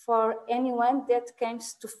for anyone that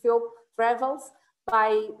comes to FILP travels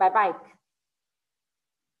by bike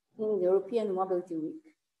in the European Mobility Week.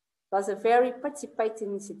 It was a very participative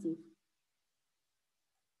initiative.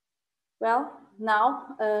 Well,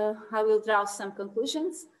 now I will draw some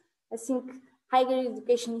conclusions. I think higher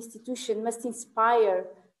education institutions must inspire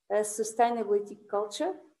a sustainability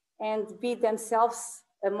culture and be themselves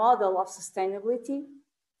a model of sustainability.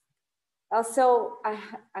 Also, I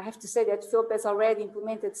have to say that FILP has already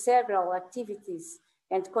implemented several activities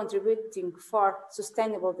and contributing for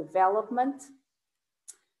sustainable development.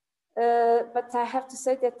 But I have to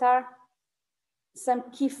say that there are some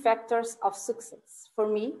key factors of success. For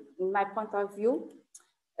me, in my point of view,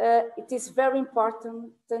 it is very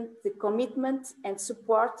important the commitment and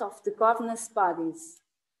support of the governance bodies,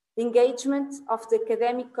 the engagement of the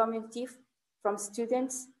academic community from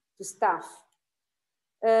students to staff,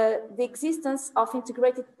 the existence of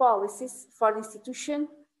integrated policies for the institution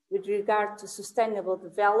with regard to sustainable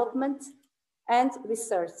development and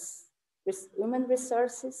research, human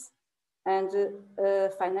resources and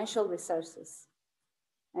financial resources.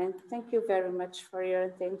 And thank you very much for your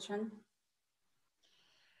attention.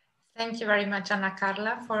 Thank you very much, Anna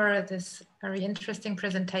Carla, for this very interesting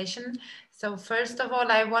presentation. So first of all,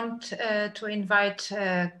 I want to invite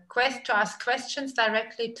to ask questions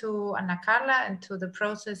directly to Anna Carla and to the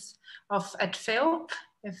process at FILP,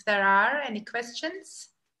 if there are any questions.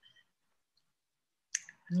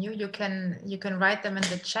 You can write them in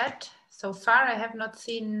the chat. So far, I have not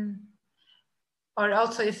seen. Or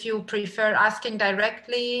also, if you prefer asking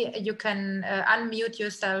directly, you can unmute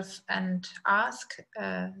yourself and ask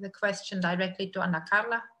the question directly to Ana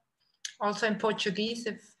Carla. Also in Portuguese,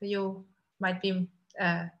 if you might be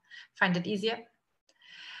find it easier.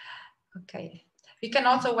 Okay, we can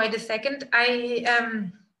also wait a second.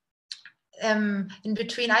 In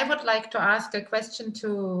between, I would like to ask a question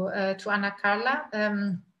to Ana Carla.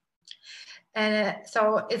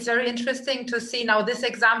 So it's very interesting to see now this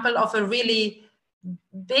example of a really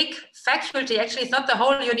big faculty. Actually, it's not the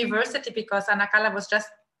whole university, because Ana Carla was just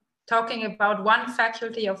talking about one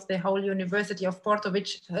faculty of the whole University of Porto,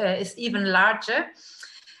 which is even larger.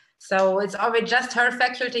 So it's always just her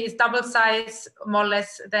faculty is double size, more or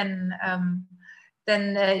less, than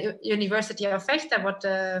University of Vechta, what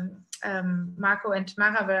Marco and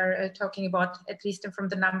Mara were talking about, at least from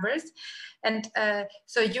the numbers. And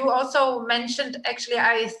so you also mentioned, actually,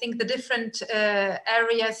 I think the different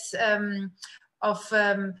areas of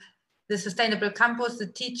the sustainable campus, the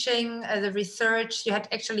teaching, the research. You had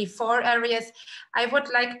actually 4 areas. I would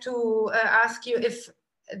like to ask you if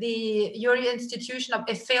your institution of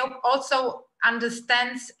EFEOP also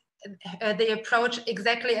understands the approach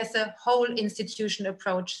exactly as a whole institution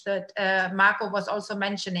approach that Marco was also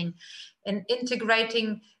mentioning, in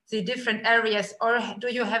integrating the different areas, or do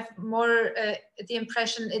you have more the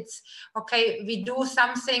impression it's okay, we do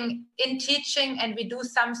something in teaching and we do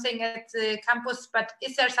something at the campus, but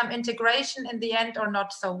is there some integration in the end or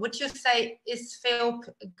not? So would you say, is FEOP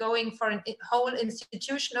going for a whole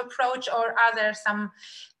institution approach, or are there some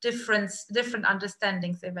different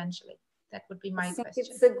understandings eventually? That would be my question. I think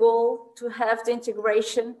it's the goal to have the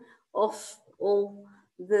integration of all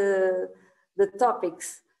the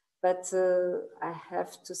topics, but I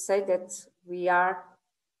have to say that we are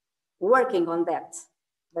working on that,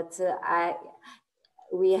 but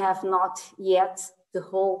we have not yet the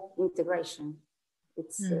whole integration.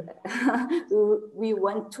 It's we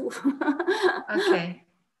want to. Okay,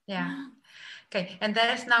 yeah. Okay, and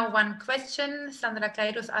there's now one question. Sandra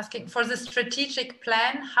Caíros asking, for the strategic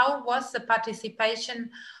plan, how was the participation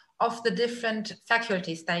of the different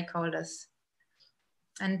faculty stakeholders?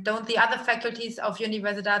 And don't the other faculties of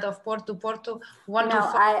Universidade of Porto want to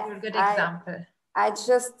follow a good example? I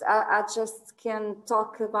just can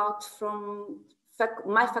talk about from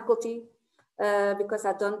my faculty because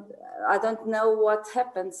I don't know what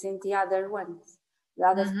happens in the other ones. The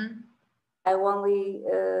others, I only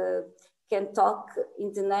can talk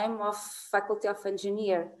in the name of Faculty of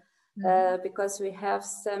Engineer because we have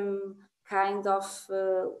some kind of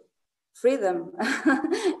freedom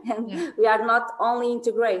and we are not only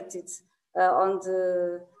integrated on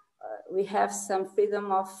the we have some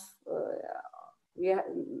freedom of we have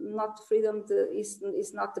not freedom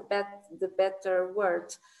is not the better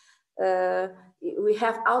word, we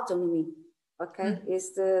have autonomy, okay,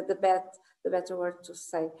 is the better word to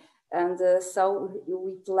say. And so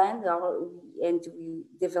we plan and we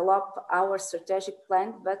develop our strategic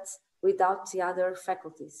plan, but without the other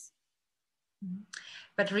faculties.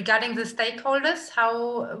 But regarding the stakeholders,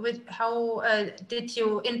 how did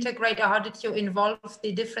you integrate, or how did you involve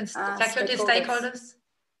the different faculty stakeholders?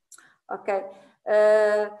 Okay.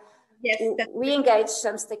 Yes, we engage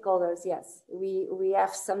some stakeholders. Yes, we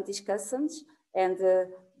have some discussions, and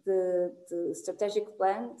the strategic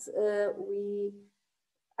plan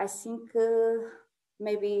I think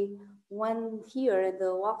maybe 1 year and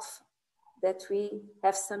a half that we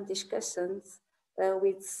have some discussions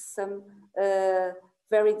with some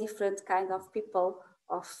very different kind of people,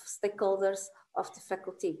 of stakeholders of the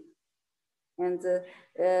faculty. And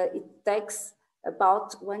it takes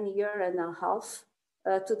about 1 year and a half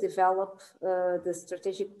to develop the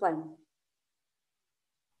strategic plan.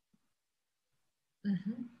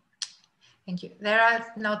 Thank you. There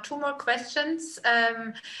are now 2 more questions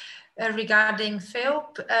regarding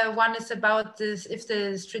FEOP. One is about this, if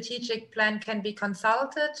the strategic plan can be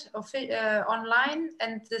consulted online.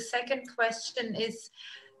 And the second question is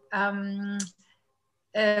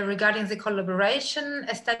regarding the collaboration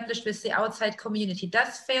established with the outside community.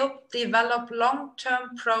 Does FEOP develop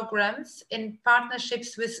long-term programs in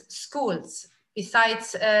partnerships with schools,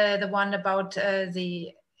 besides the one about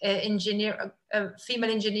the female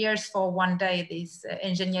engineers for one day, these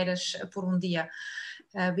engenheiras por dia?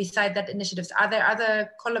 Beside that initiatives, are there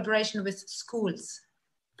other collaboration with schools?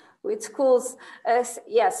 With schools,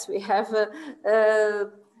 yes, we have,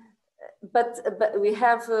 but we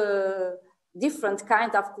have different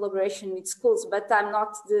kind of collaboration with schools. But I'm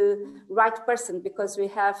not the right person, because we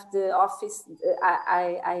have the office.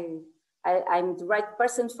 I'm the right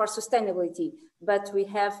person for sustainability, but we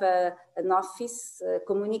have an office,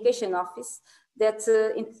 communication office, that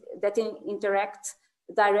interact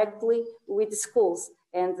directly with the schools,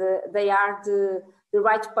 and they are the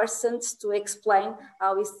right persons to explain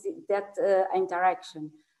how is that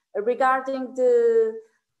interaction. Regarding the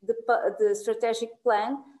strategic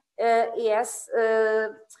plan, yes,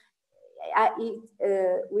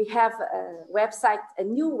 we have a website, a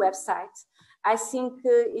new website. I think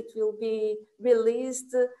it will be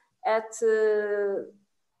released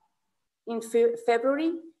in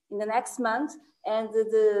February in the next month, and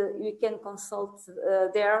you can consult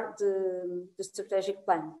there the strategic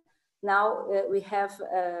plan. Now we have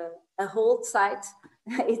a whole site.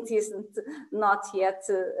 It isn't not yet.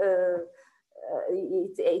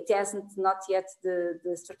 It hasn't not yet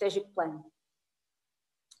the strategic plan.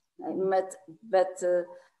 But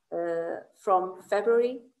from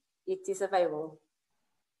February it is available.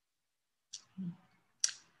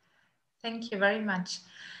 Thank you very much.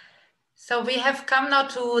 So we have come now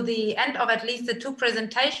to the end of at least the 2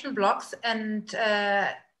 presentation blocks, and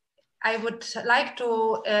I would like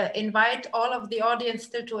to invite all of the audience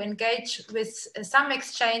still to engage with some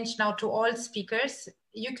exchange now to all speakers.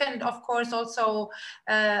 You can, of course, also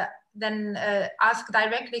then ask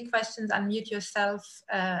directly questions, unmute yourself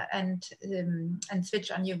and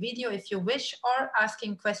switch on your video if you wish, or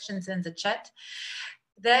asking questions in the chat.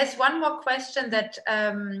 There is one more question that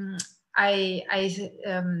I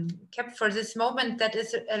kept for this moment that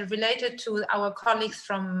is related to our colleagues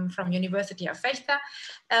from University of Vechta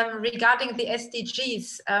regarding the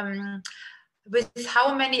SDGs. With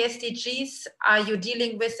how many SDGs are you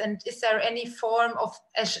dealing with, and is there any form of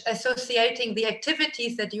associating the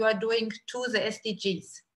activities that you are doing to the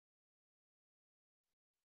SDGs?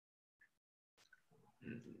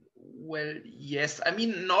 Well, yes, I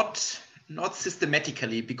mean, not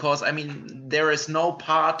systematically, because I mean, there is no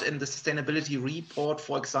part in the sustainability report,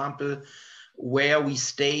 for example, where we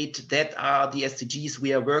state that are the SDGs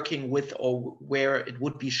we are working with, or where it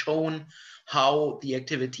would be shown how the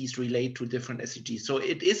activities relate to different SDGs. So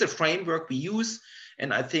it is a framework we use,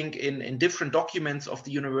 and I think in different documents of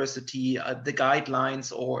the university, the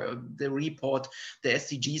guidelines or the report, the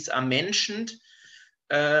SDGs are mentioned.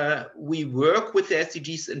 We work with the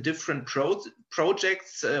SDGs in different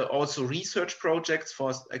projects, also research projects.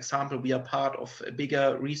 For example, we are part of a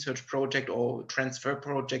bigger research project or transfer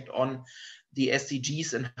project on the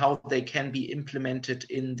SDGs and how they can be implemented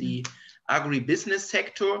in the agribusiness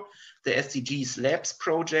sector, the SDGs Labs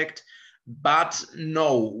project. But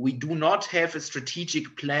no, we do not have a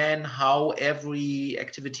strategic plan how every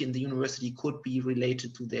activity in the university could be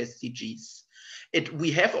related to the SDGs.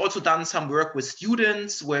 We have also done some work with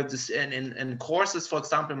students where this in courses, for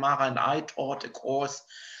example, Mara and I taught a course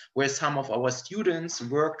where some of our students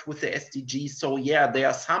worked with the SDGs. So yeah, they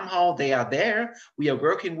are there. We are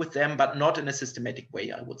working with them, but not in a systematic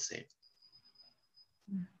way, I would say.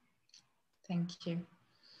 Thank you.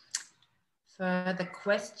 Further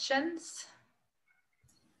questions?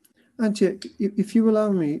 Antje, if you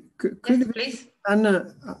allow me, could please.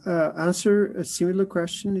 Anna answer a similar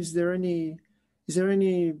question? Is there any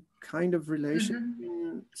kind of relation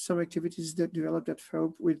in some activities that developed at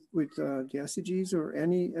FELP with the SDGs, or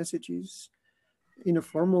any SDGs, in a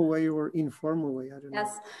formal way or informal way? I don't know.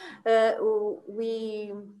 Yes,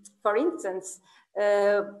 we, for instance,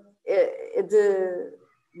 the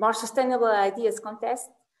More Sustainable Ideas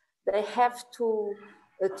contest, they have to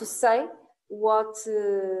say what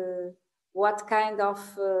kind of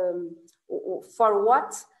for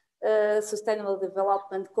what sustainable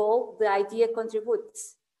development goal the idea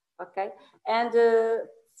contributes. Okay, and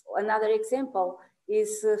another example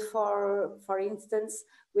is for instance,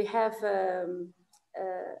 we have a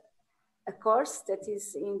course that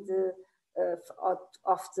is in the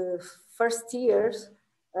of the first years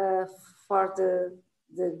for the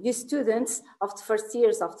new students of the first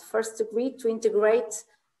years of the first degree to integrate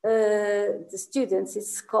the students.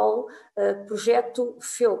 It's called Projeto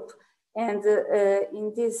FELP, and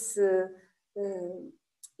in this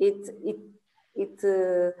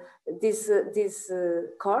this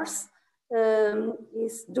course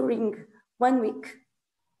is during 1 week,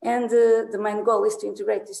 and the main goal is to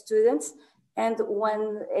integrate the students. And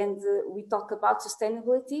we talk about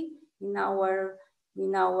sustainability in our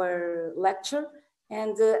lecture,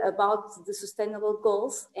 and about the sustainable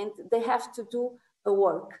goals, and they have to do a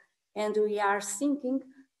work, and we are thinking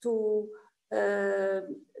to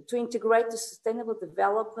integrate the sustainable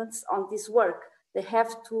developments on this work. They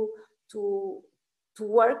have to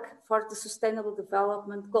work for the sustainable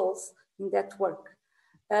development goals in that work,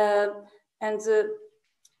 and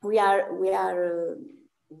we are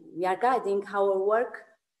guiding our work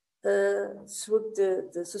through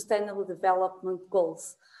the sustainable development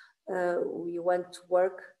goals. We want to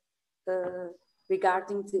work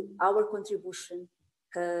regarding our contribution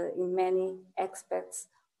in many aspects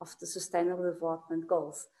of the sustainable development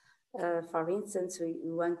goals. For instance,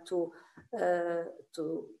 we want to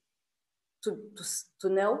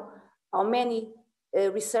know how many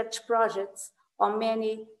research projects, how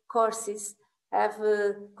many courses have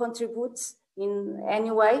contributes in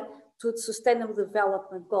any way to the sustainable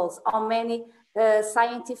development goals, how many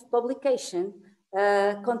scientific publications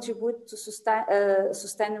contribute to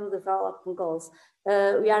sustainable development goals.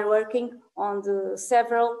 We are working on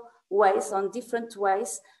several ways, on different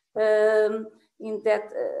ways, in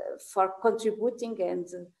that for contributing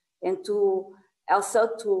and to also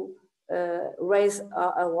to raise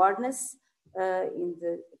awareness in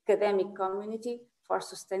the academic community for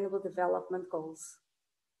sustainable development goals.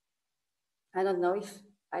 I don't know if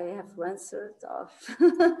I have answered or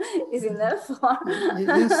is enough.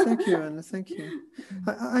 Yes, thank you, Anna. Thank you.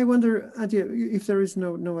 I wonder, Adia, if there is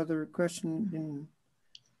no other question in.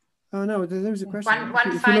 Oh no, there's a question.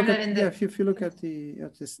 One final in the. If you look at the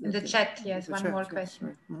chat, yes, one more question.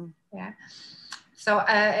 Right. Mm-hmm. Yeah. So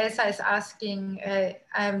Elsa is asking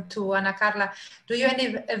to Ana Carla, do you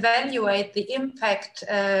evaluate the impact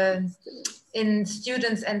in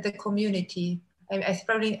students and the community? I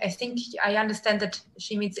think I understand that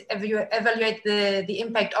she means evaluate the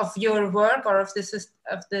impact of your work or of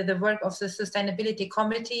the work of the Sustainability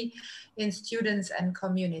Committee in students and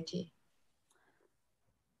community.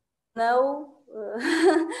 No,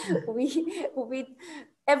 we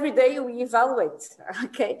every day we evaluate.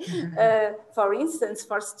 Okay, for instance,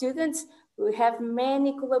 for students, we have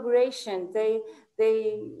many collaboration.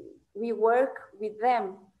 We work with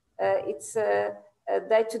them. It's a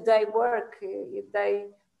day-to-day work.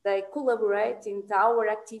 They collaborate in our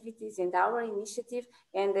activities and our initiative.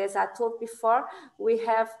 And as I told before, we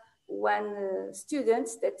have one student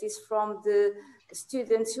that is from the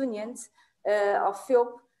students' unions of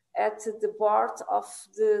PhilP at the board of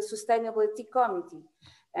the Sustainability Committee.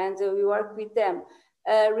 And we work with them.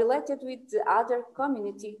 Related with the other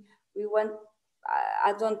community, we want,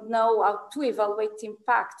 I don't know how to evaluate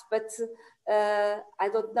impact, but I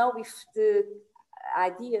don't know if the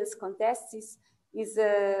ideas contest is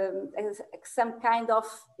some kind of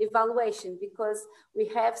evaluation, because we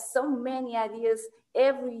have so many ideas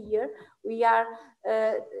every year. We are,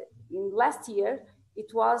 in last year,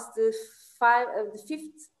 it was the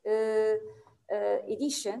fifth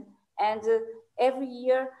edition, and every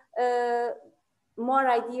year more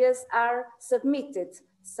ideas are submitted.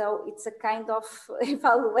 So it's a kind of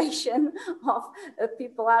evaluation of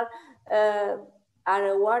people are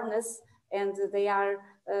awareness, and they are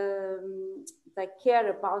they care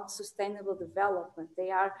about sustainable development. They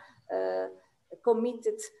are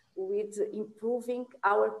committed with improving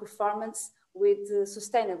our performance with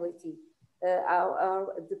sustainability,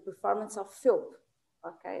 the performance of PhilP.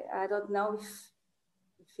 Okay, I don't know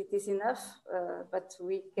if it is enough, but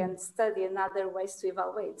we can study another ways to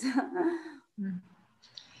evaluate.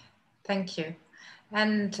 Thank you.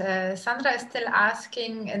 And Sandra is still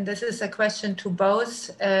asking, and this is a question to both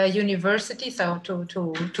universities, so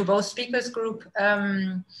to both speakers group.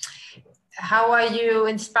 How are you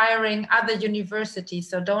inspiring other universities?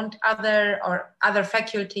 So don't other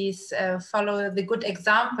faculties follow the good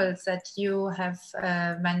examples that you have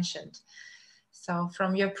mentioned? So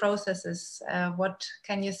from your processes, what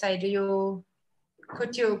can you say?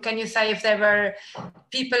 Can you say if there were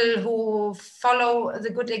people who follow the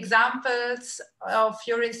good examples of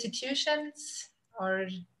your institutions, or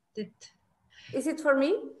did? Is it for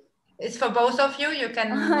me? It's for both of you. You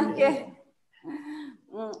can. Okay.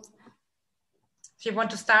 If you want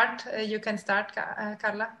to start, you can start,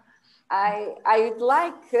 Carla. I would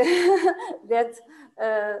like that.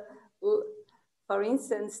 For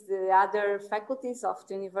instance, the other faculties of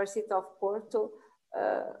the University of Porto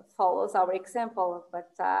follows our example,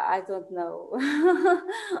 but I don't know.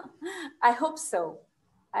 I hope so.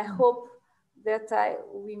 I hope that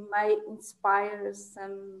we might inspire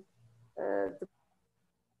some the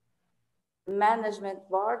management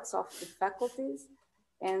boards of the faculties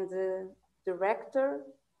and the director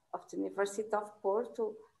of the University of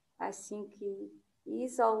Porto. I think he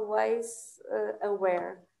is always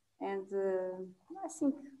aware, and I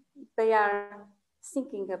think they are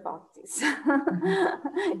thinking about this.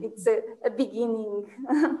 It's a beginning.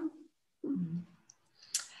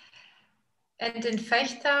 And in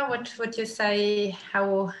Vechta, what would you say,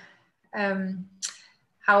 how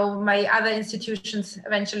may other institutions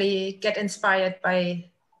eventually get inspired by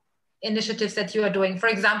initiatives that you are doing? For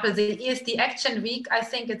example, the ESD Action Week, I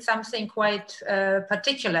think it's something quite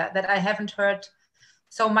particular that I haven't heard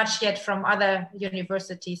so much yet from other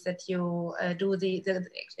universities, that you do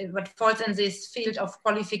what falls in this field of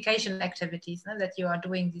qualification activities, no? That you are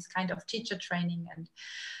doing this kind of teacher training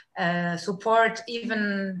and support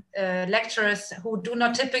even lecturers who do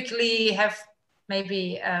not typically have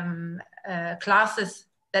maybe classes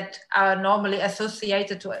that are normally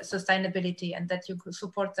associated to sustainability, and that you could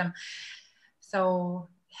support them. So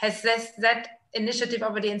has that initiative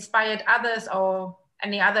already inspired others, or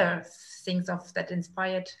any other things that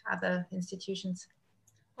inspired other institutions?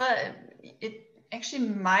 Well, it actually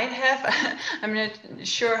might have. I'm not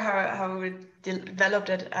sure how it developed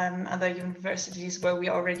at other universities where we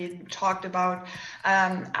already talked about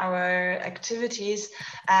our activities.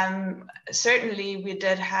 Certainly, we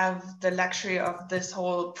did have the luxury of this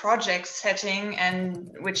whole project setting,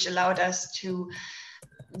 and which allowed us to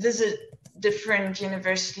visit different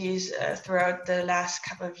universities throughout the last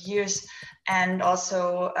couple of years, and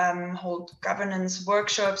also hold governance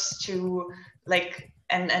workshops to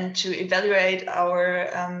and to evaluate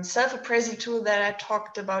our self-appraisal tool that I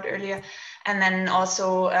talked about earlier, and then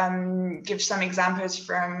also give some examples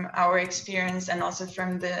from our experience and also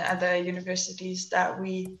from the other universities that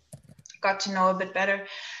we got to know a bit better.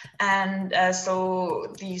 And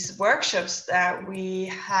so these workshops that we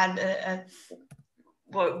had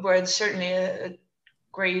were certainly a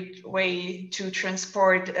great way to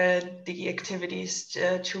transport the activities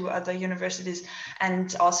to other universities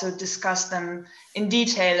and also discuss them in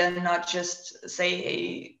detail and not just say,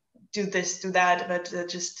 hey, do this, do that, but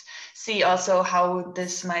just see also how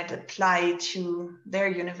this might apply to their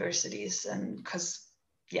universities. And because,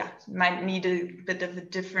 yeah, might need a bit of a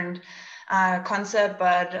different concept,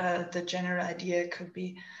 but the general idea could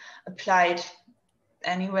be applied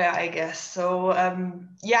anywhere, I guess. So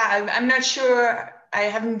yeah, I'm not sure. I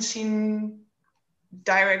haven't seen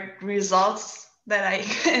direct results that I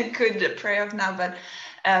could pray of now, but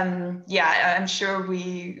yeah, I'm sure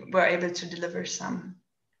we were able to deliver some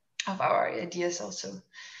of our ideas also.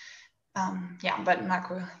 Yeah, but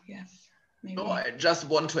Marco, yeah. Maybe. No, I just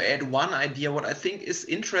want to add one idea. What I think is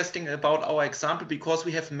interesting about our example, because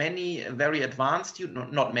we have many very advanced,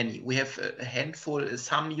 not many, we have a handful,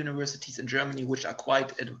 some universities in Germany which are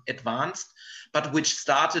quite advanced, but which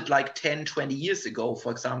started like 10, 20 years ago.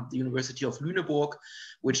 For example, the University of Lüneburg,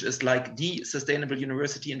 which is like the sustainable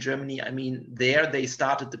university in Germany. I mean, there they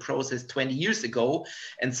started the process 20 years ago.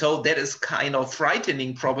 And so that is kind of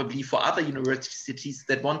frightening probably for other universities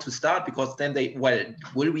that want to start, because then they, well,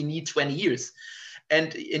 will we need 20 years?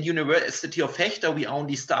 And in University of Vechta, we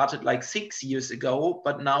only started like 6 years ago,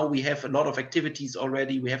 but now we have a lot of activities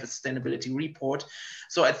already. We have a sustainability report.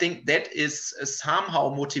 So I think that is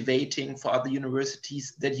somehow motivating for other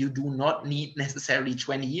universities, that you do not need necessarily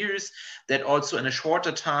 20 years, that also in a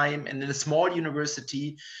shorter time and in a small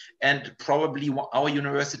university, and probably our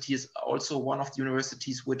university is also one of the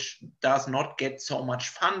universities which does not get so much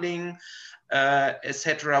funding,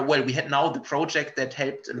 etc. Well, we had now the project that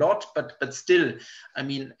helped a lot, but still, I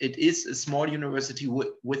mean, it is a small university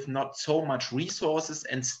with not so much resources,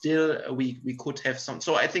 and still we could have some.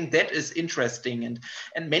 So I think that is interesting,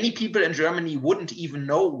 and many people in Germany wouldn't even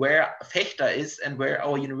know where Vechta is and where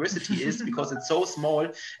our university is, because it's so small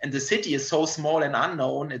and the city is so small and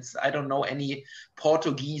unknown. It's, I don't know any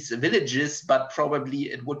Portuguese villages, but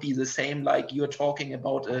probably it would be the same like you're talking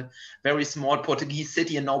about a very small Portuguese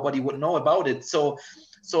city and nobody would know about it. So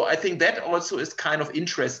I think that also is kind of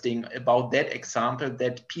interesting about that example,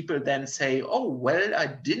 that people then say, oh, well, I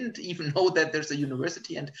didn't even know that there's a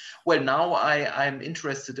university, and well, now I'm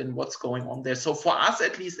interested in what's going on there. So for us,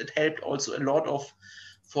 at least, it helped also a lot of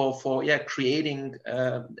for creating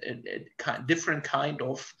a different kind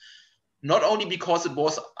of, not only because it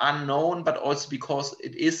was unknown, but also because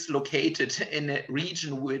it is located in a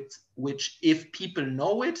region which if people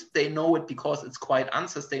know it, they know it because it's quite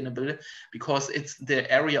unsustainable, because it's the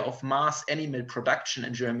area of mass animal production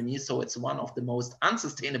in Germany. So it's one of the most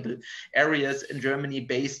unsustainable areas in Germany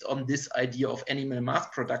based on this idea of animal mass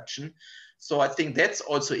production. So I think that's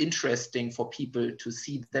also interesting for people to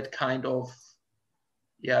see that kind of,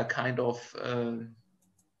 yeah,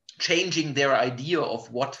 changing their idea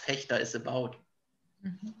of what Vechta is about.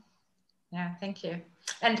 Mm-hmm. Yeah, thank you.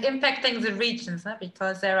 And impacting the regions,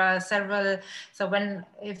 because there are several. So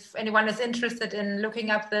if anyone is interested in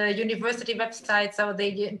looking up the university website, so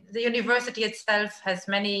the university itself has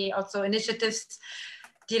many also initiatives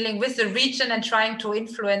dealing with the region and trying to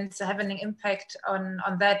influence, having an impact on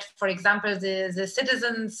that. For example, the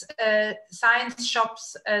citizens science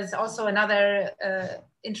shops is also another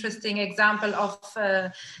interesting example of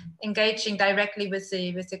engaging directly with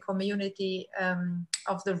the community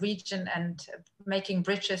of the region and making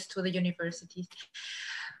bridges to the universities.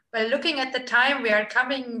 Well, looking at the time, we are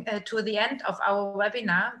coming to the end of our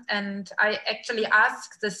webinar, and I actually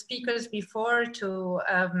asked the speakers before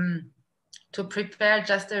to prepare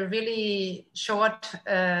just a really short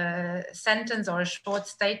sentence or a short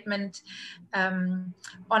statement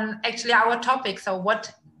on actually our topic. So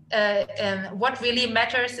what what really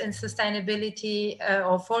matters in sustainability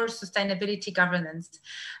or for sustainability governance.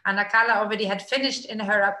 Anna Carla already had finished in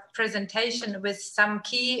her presentation with some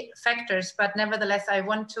key factors, but nevertheless, I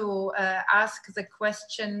want to ask the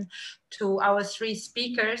question to our three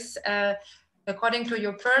speakers. According to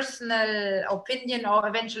your personal opinion, or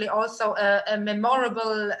eventually also a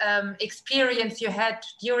memorable experience you had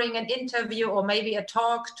during an interview or maybe a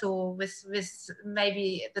talk with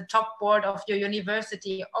maybe the top board of your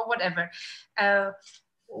university or whatever,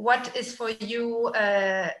 what is for you,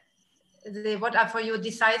 what are for you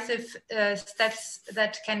decisive steps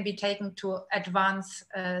that can be taken to advance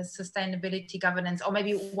sustainability governance, or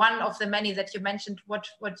maybe one of the many that you mentioned, what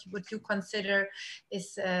would you consider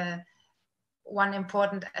is one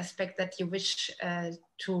important aspect that you wish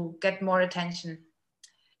to get more attention?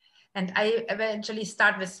 And I eventually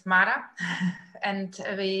start with Mara, and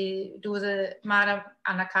we do the Mara,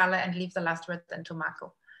 Anna Carla, and leave the last word then to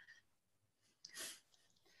Marco.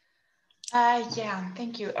 Yeah,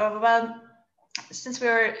 thank you. Well, since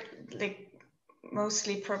we're like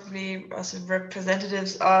mostly probably also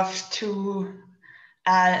representatives of two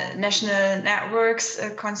national networks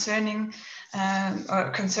concerning or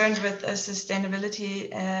concerned with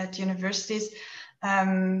sustainability at universities,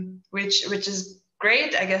 which is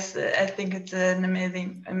great. I guess I think it's an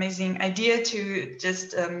amazing idea to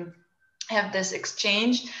just have this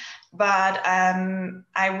exchange. But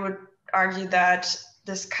I would argue that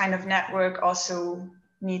this kind of network also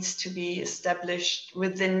needs to be established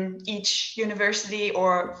within each university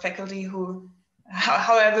or faculty, who,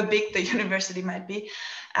 however big the university might be,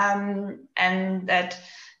 and that,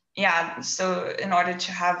 yeah, so in order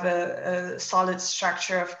to have a solid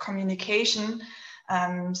structure of communication,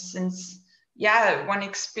 since, yeah, one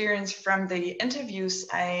experience from the interviews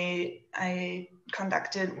I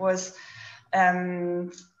conducted was,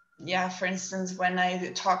 yeah, for instance, when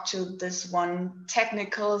I talked to this one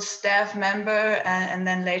technical staff member and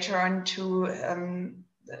then later on to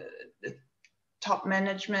the top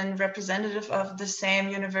management representative of the same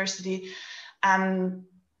university,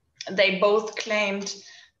 they both claimed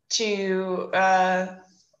to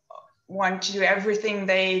want to do everything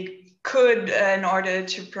they could in order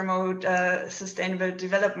to promote sustainable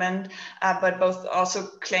development, but both also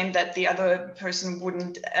claimed that the other person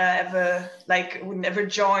wouldn't ever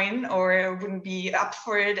join or wouldn't be up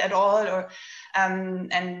for it at all, or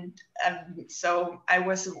so I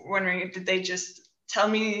was wondering, did they just tell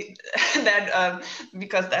me that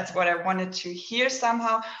because that's what I wanted to hear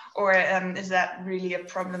somehow, or is that really a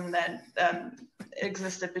problem that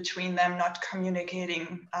existed between them, not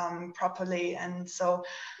communicating properly? And so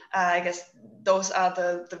I guess those are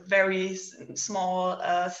the very small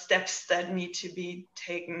steps that need to be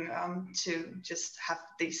taken to just have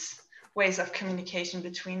these ways of communication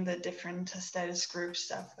between the different status groups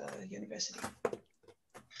of the university.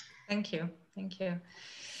 Thank you. Thank you.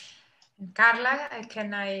 And Carla,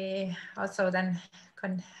 can I also then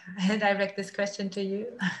direct this question to you?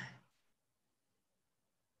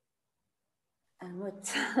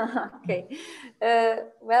 Okay.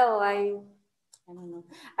 Well, I don't know.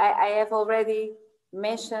 I have already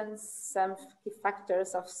mentioned some key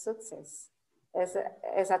factors of success.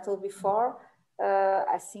 As I told before,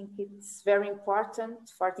 I think it's very important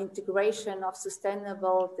for the integration of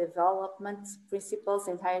sustainable development principles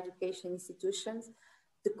in higher education institutions,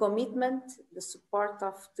 the commitment, the support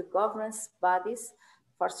of the governance bodies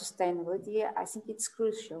for sustainability. I think it's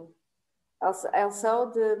crucial.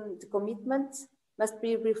 Also the commitment must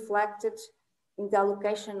be reflected in the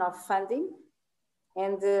allocation of funding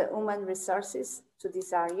and human resources to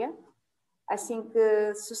this area. I think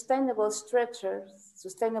sustainable structure,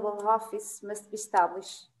 sustainable office must be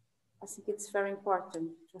established. I think it's very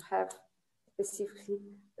important to have specific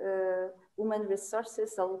human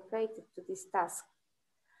resources allocated to this task.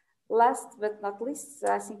 Last but not least,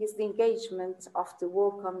 I think is the engagement of the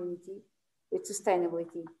whole community with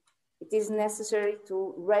sustainability. It is necessary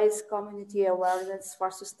to raise community awareness for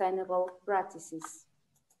sustainable practices.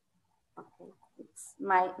 Okay, it's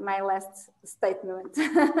my last statement.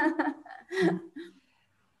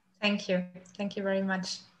 Thank you. Thank you very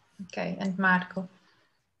much. Okay, and Marco.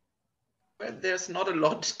 Well, there's not a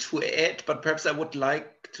lot to add, but perhaps I would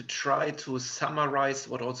like to try to summarize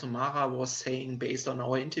what also Mara was saying based on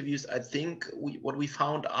our interviews. I think what we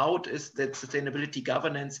found out is that sustainability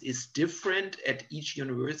governance is different at each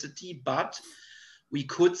university, but we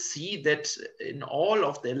could see that in all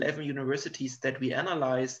of the 11 universities that we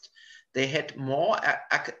analyzed, they had more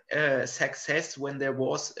success when there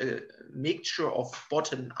was a mixture of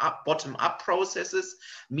bottom-up processes,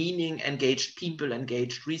 meaning engaged people,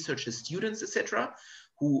 engaged researchers, students, etc.,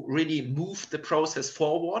 who really moved the process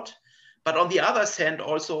forward. But on the other hand,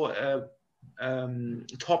 also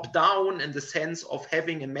top down, in the sense of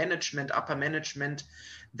having a management, upper management,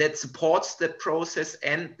 that supports that process,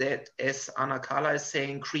 and that, as CARLA is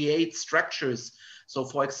saying, create structures. So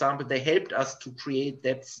for example, they helped us to create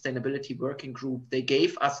that sustainability working group. They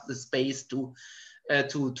gave us the space to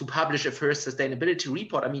publish a first sustainability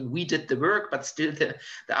report. I mean, we did the work, but still the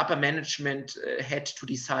upper management had to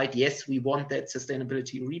decide, yes, we want that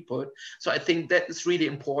sustainability report. So I think that is really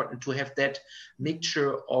important, to have that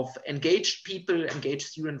mixture of engaged people, engaged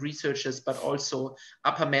student researchers, but also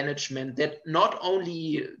upper management that not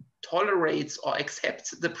only tolerates or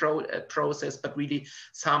accepts the process, but really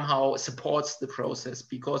somehow supports the process.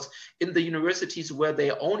 Because in the universities where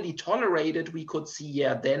they only tolerate it, we could see,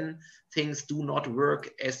 yeah, then things do not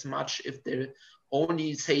work as much. If they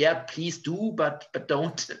only say, yeah, please do, but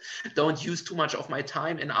don't use too much of my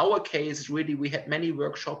time. In our case, really, we had many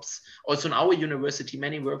workshops, also in our university,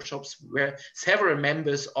 many workshops where several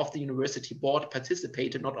members of the university board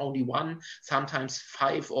participated, not only one, sometimes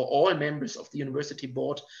 5, or all members of the university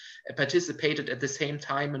board participated at the same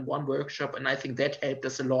time in one workshop. And I think that helped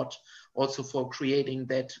us a lot also for creating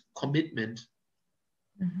that commitment.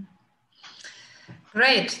 Mm-hmm.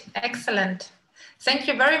 Great, excellent. Thank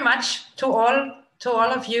you very much to all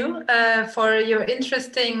of you for your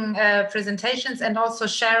interesting presentations, and also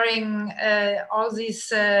sharing all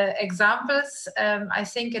these examples. I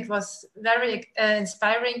think it was very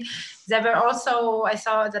inspiring. There were also, I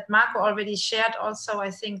saw that Marco already shared also,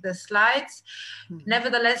 I think, the slides. Mm-hmm.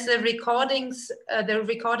 Nevertheless, the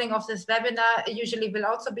recording of this webinar usually will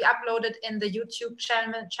also be uploaded in the YouTube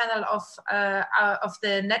channel of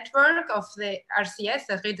the network of the RCS,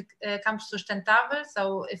 the Rede Campus Sustentável.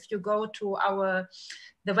 So if you go to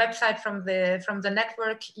the website from the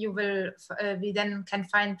network, you will we then can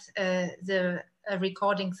find the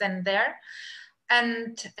recordings then there.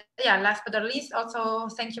 And yeah, last but not least, also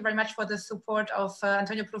thank you very much for the support of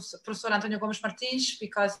Professor Antonio Gomes Martins,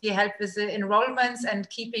 because he helped with the enrollments and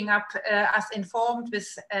keeping up us informed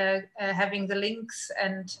with having the links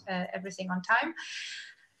and everything on time.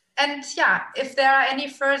 And yeah, if there are any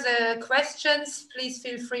further questions, please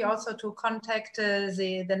feel free also to contact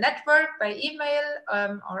the network by email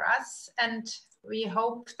or us. And we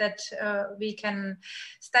hope that we can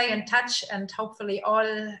stay in touch and hopefully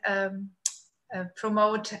all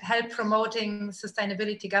help promoting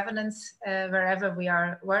sustainability governance wherever we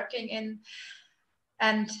are working in.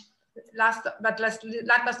 And last but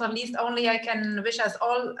not least, only I can wish us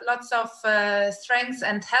all lots of strength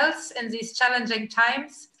and health in these challenging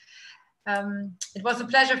times. It was a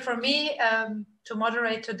pleasure for me to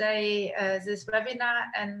moderate today this webinar,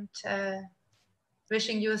 and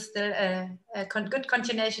wishing you still a good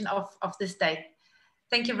continuation of this day.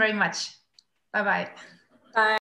 Thank you very much. Bye-bye. Bye.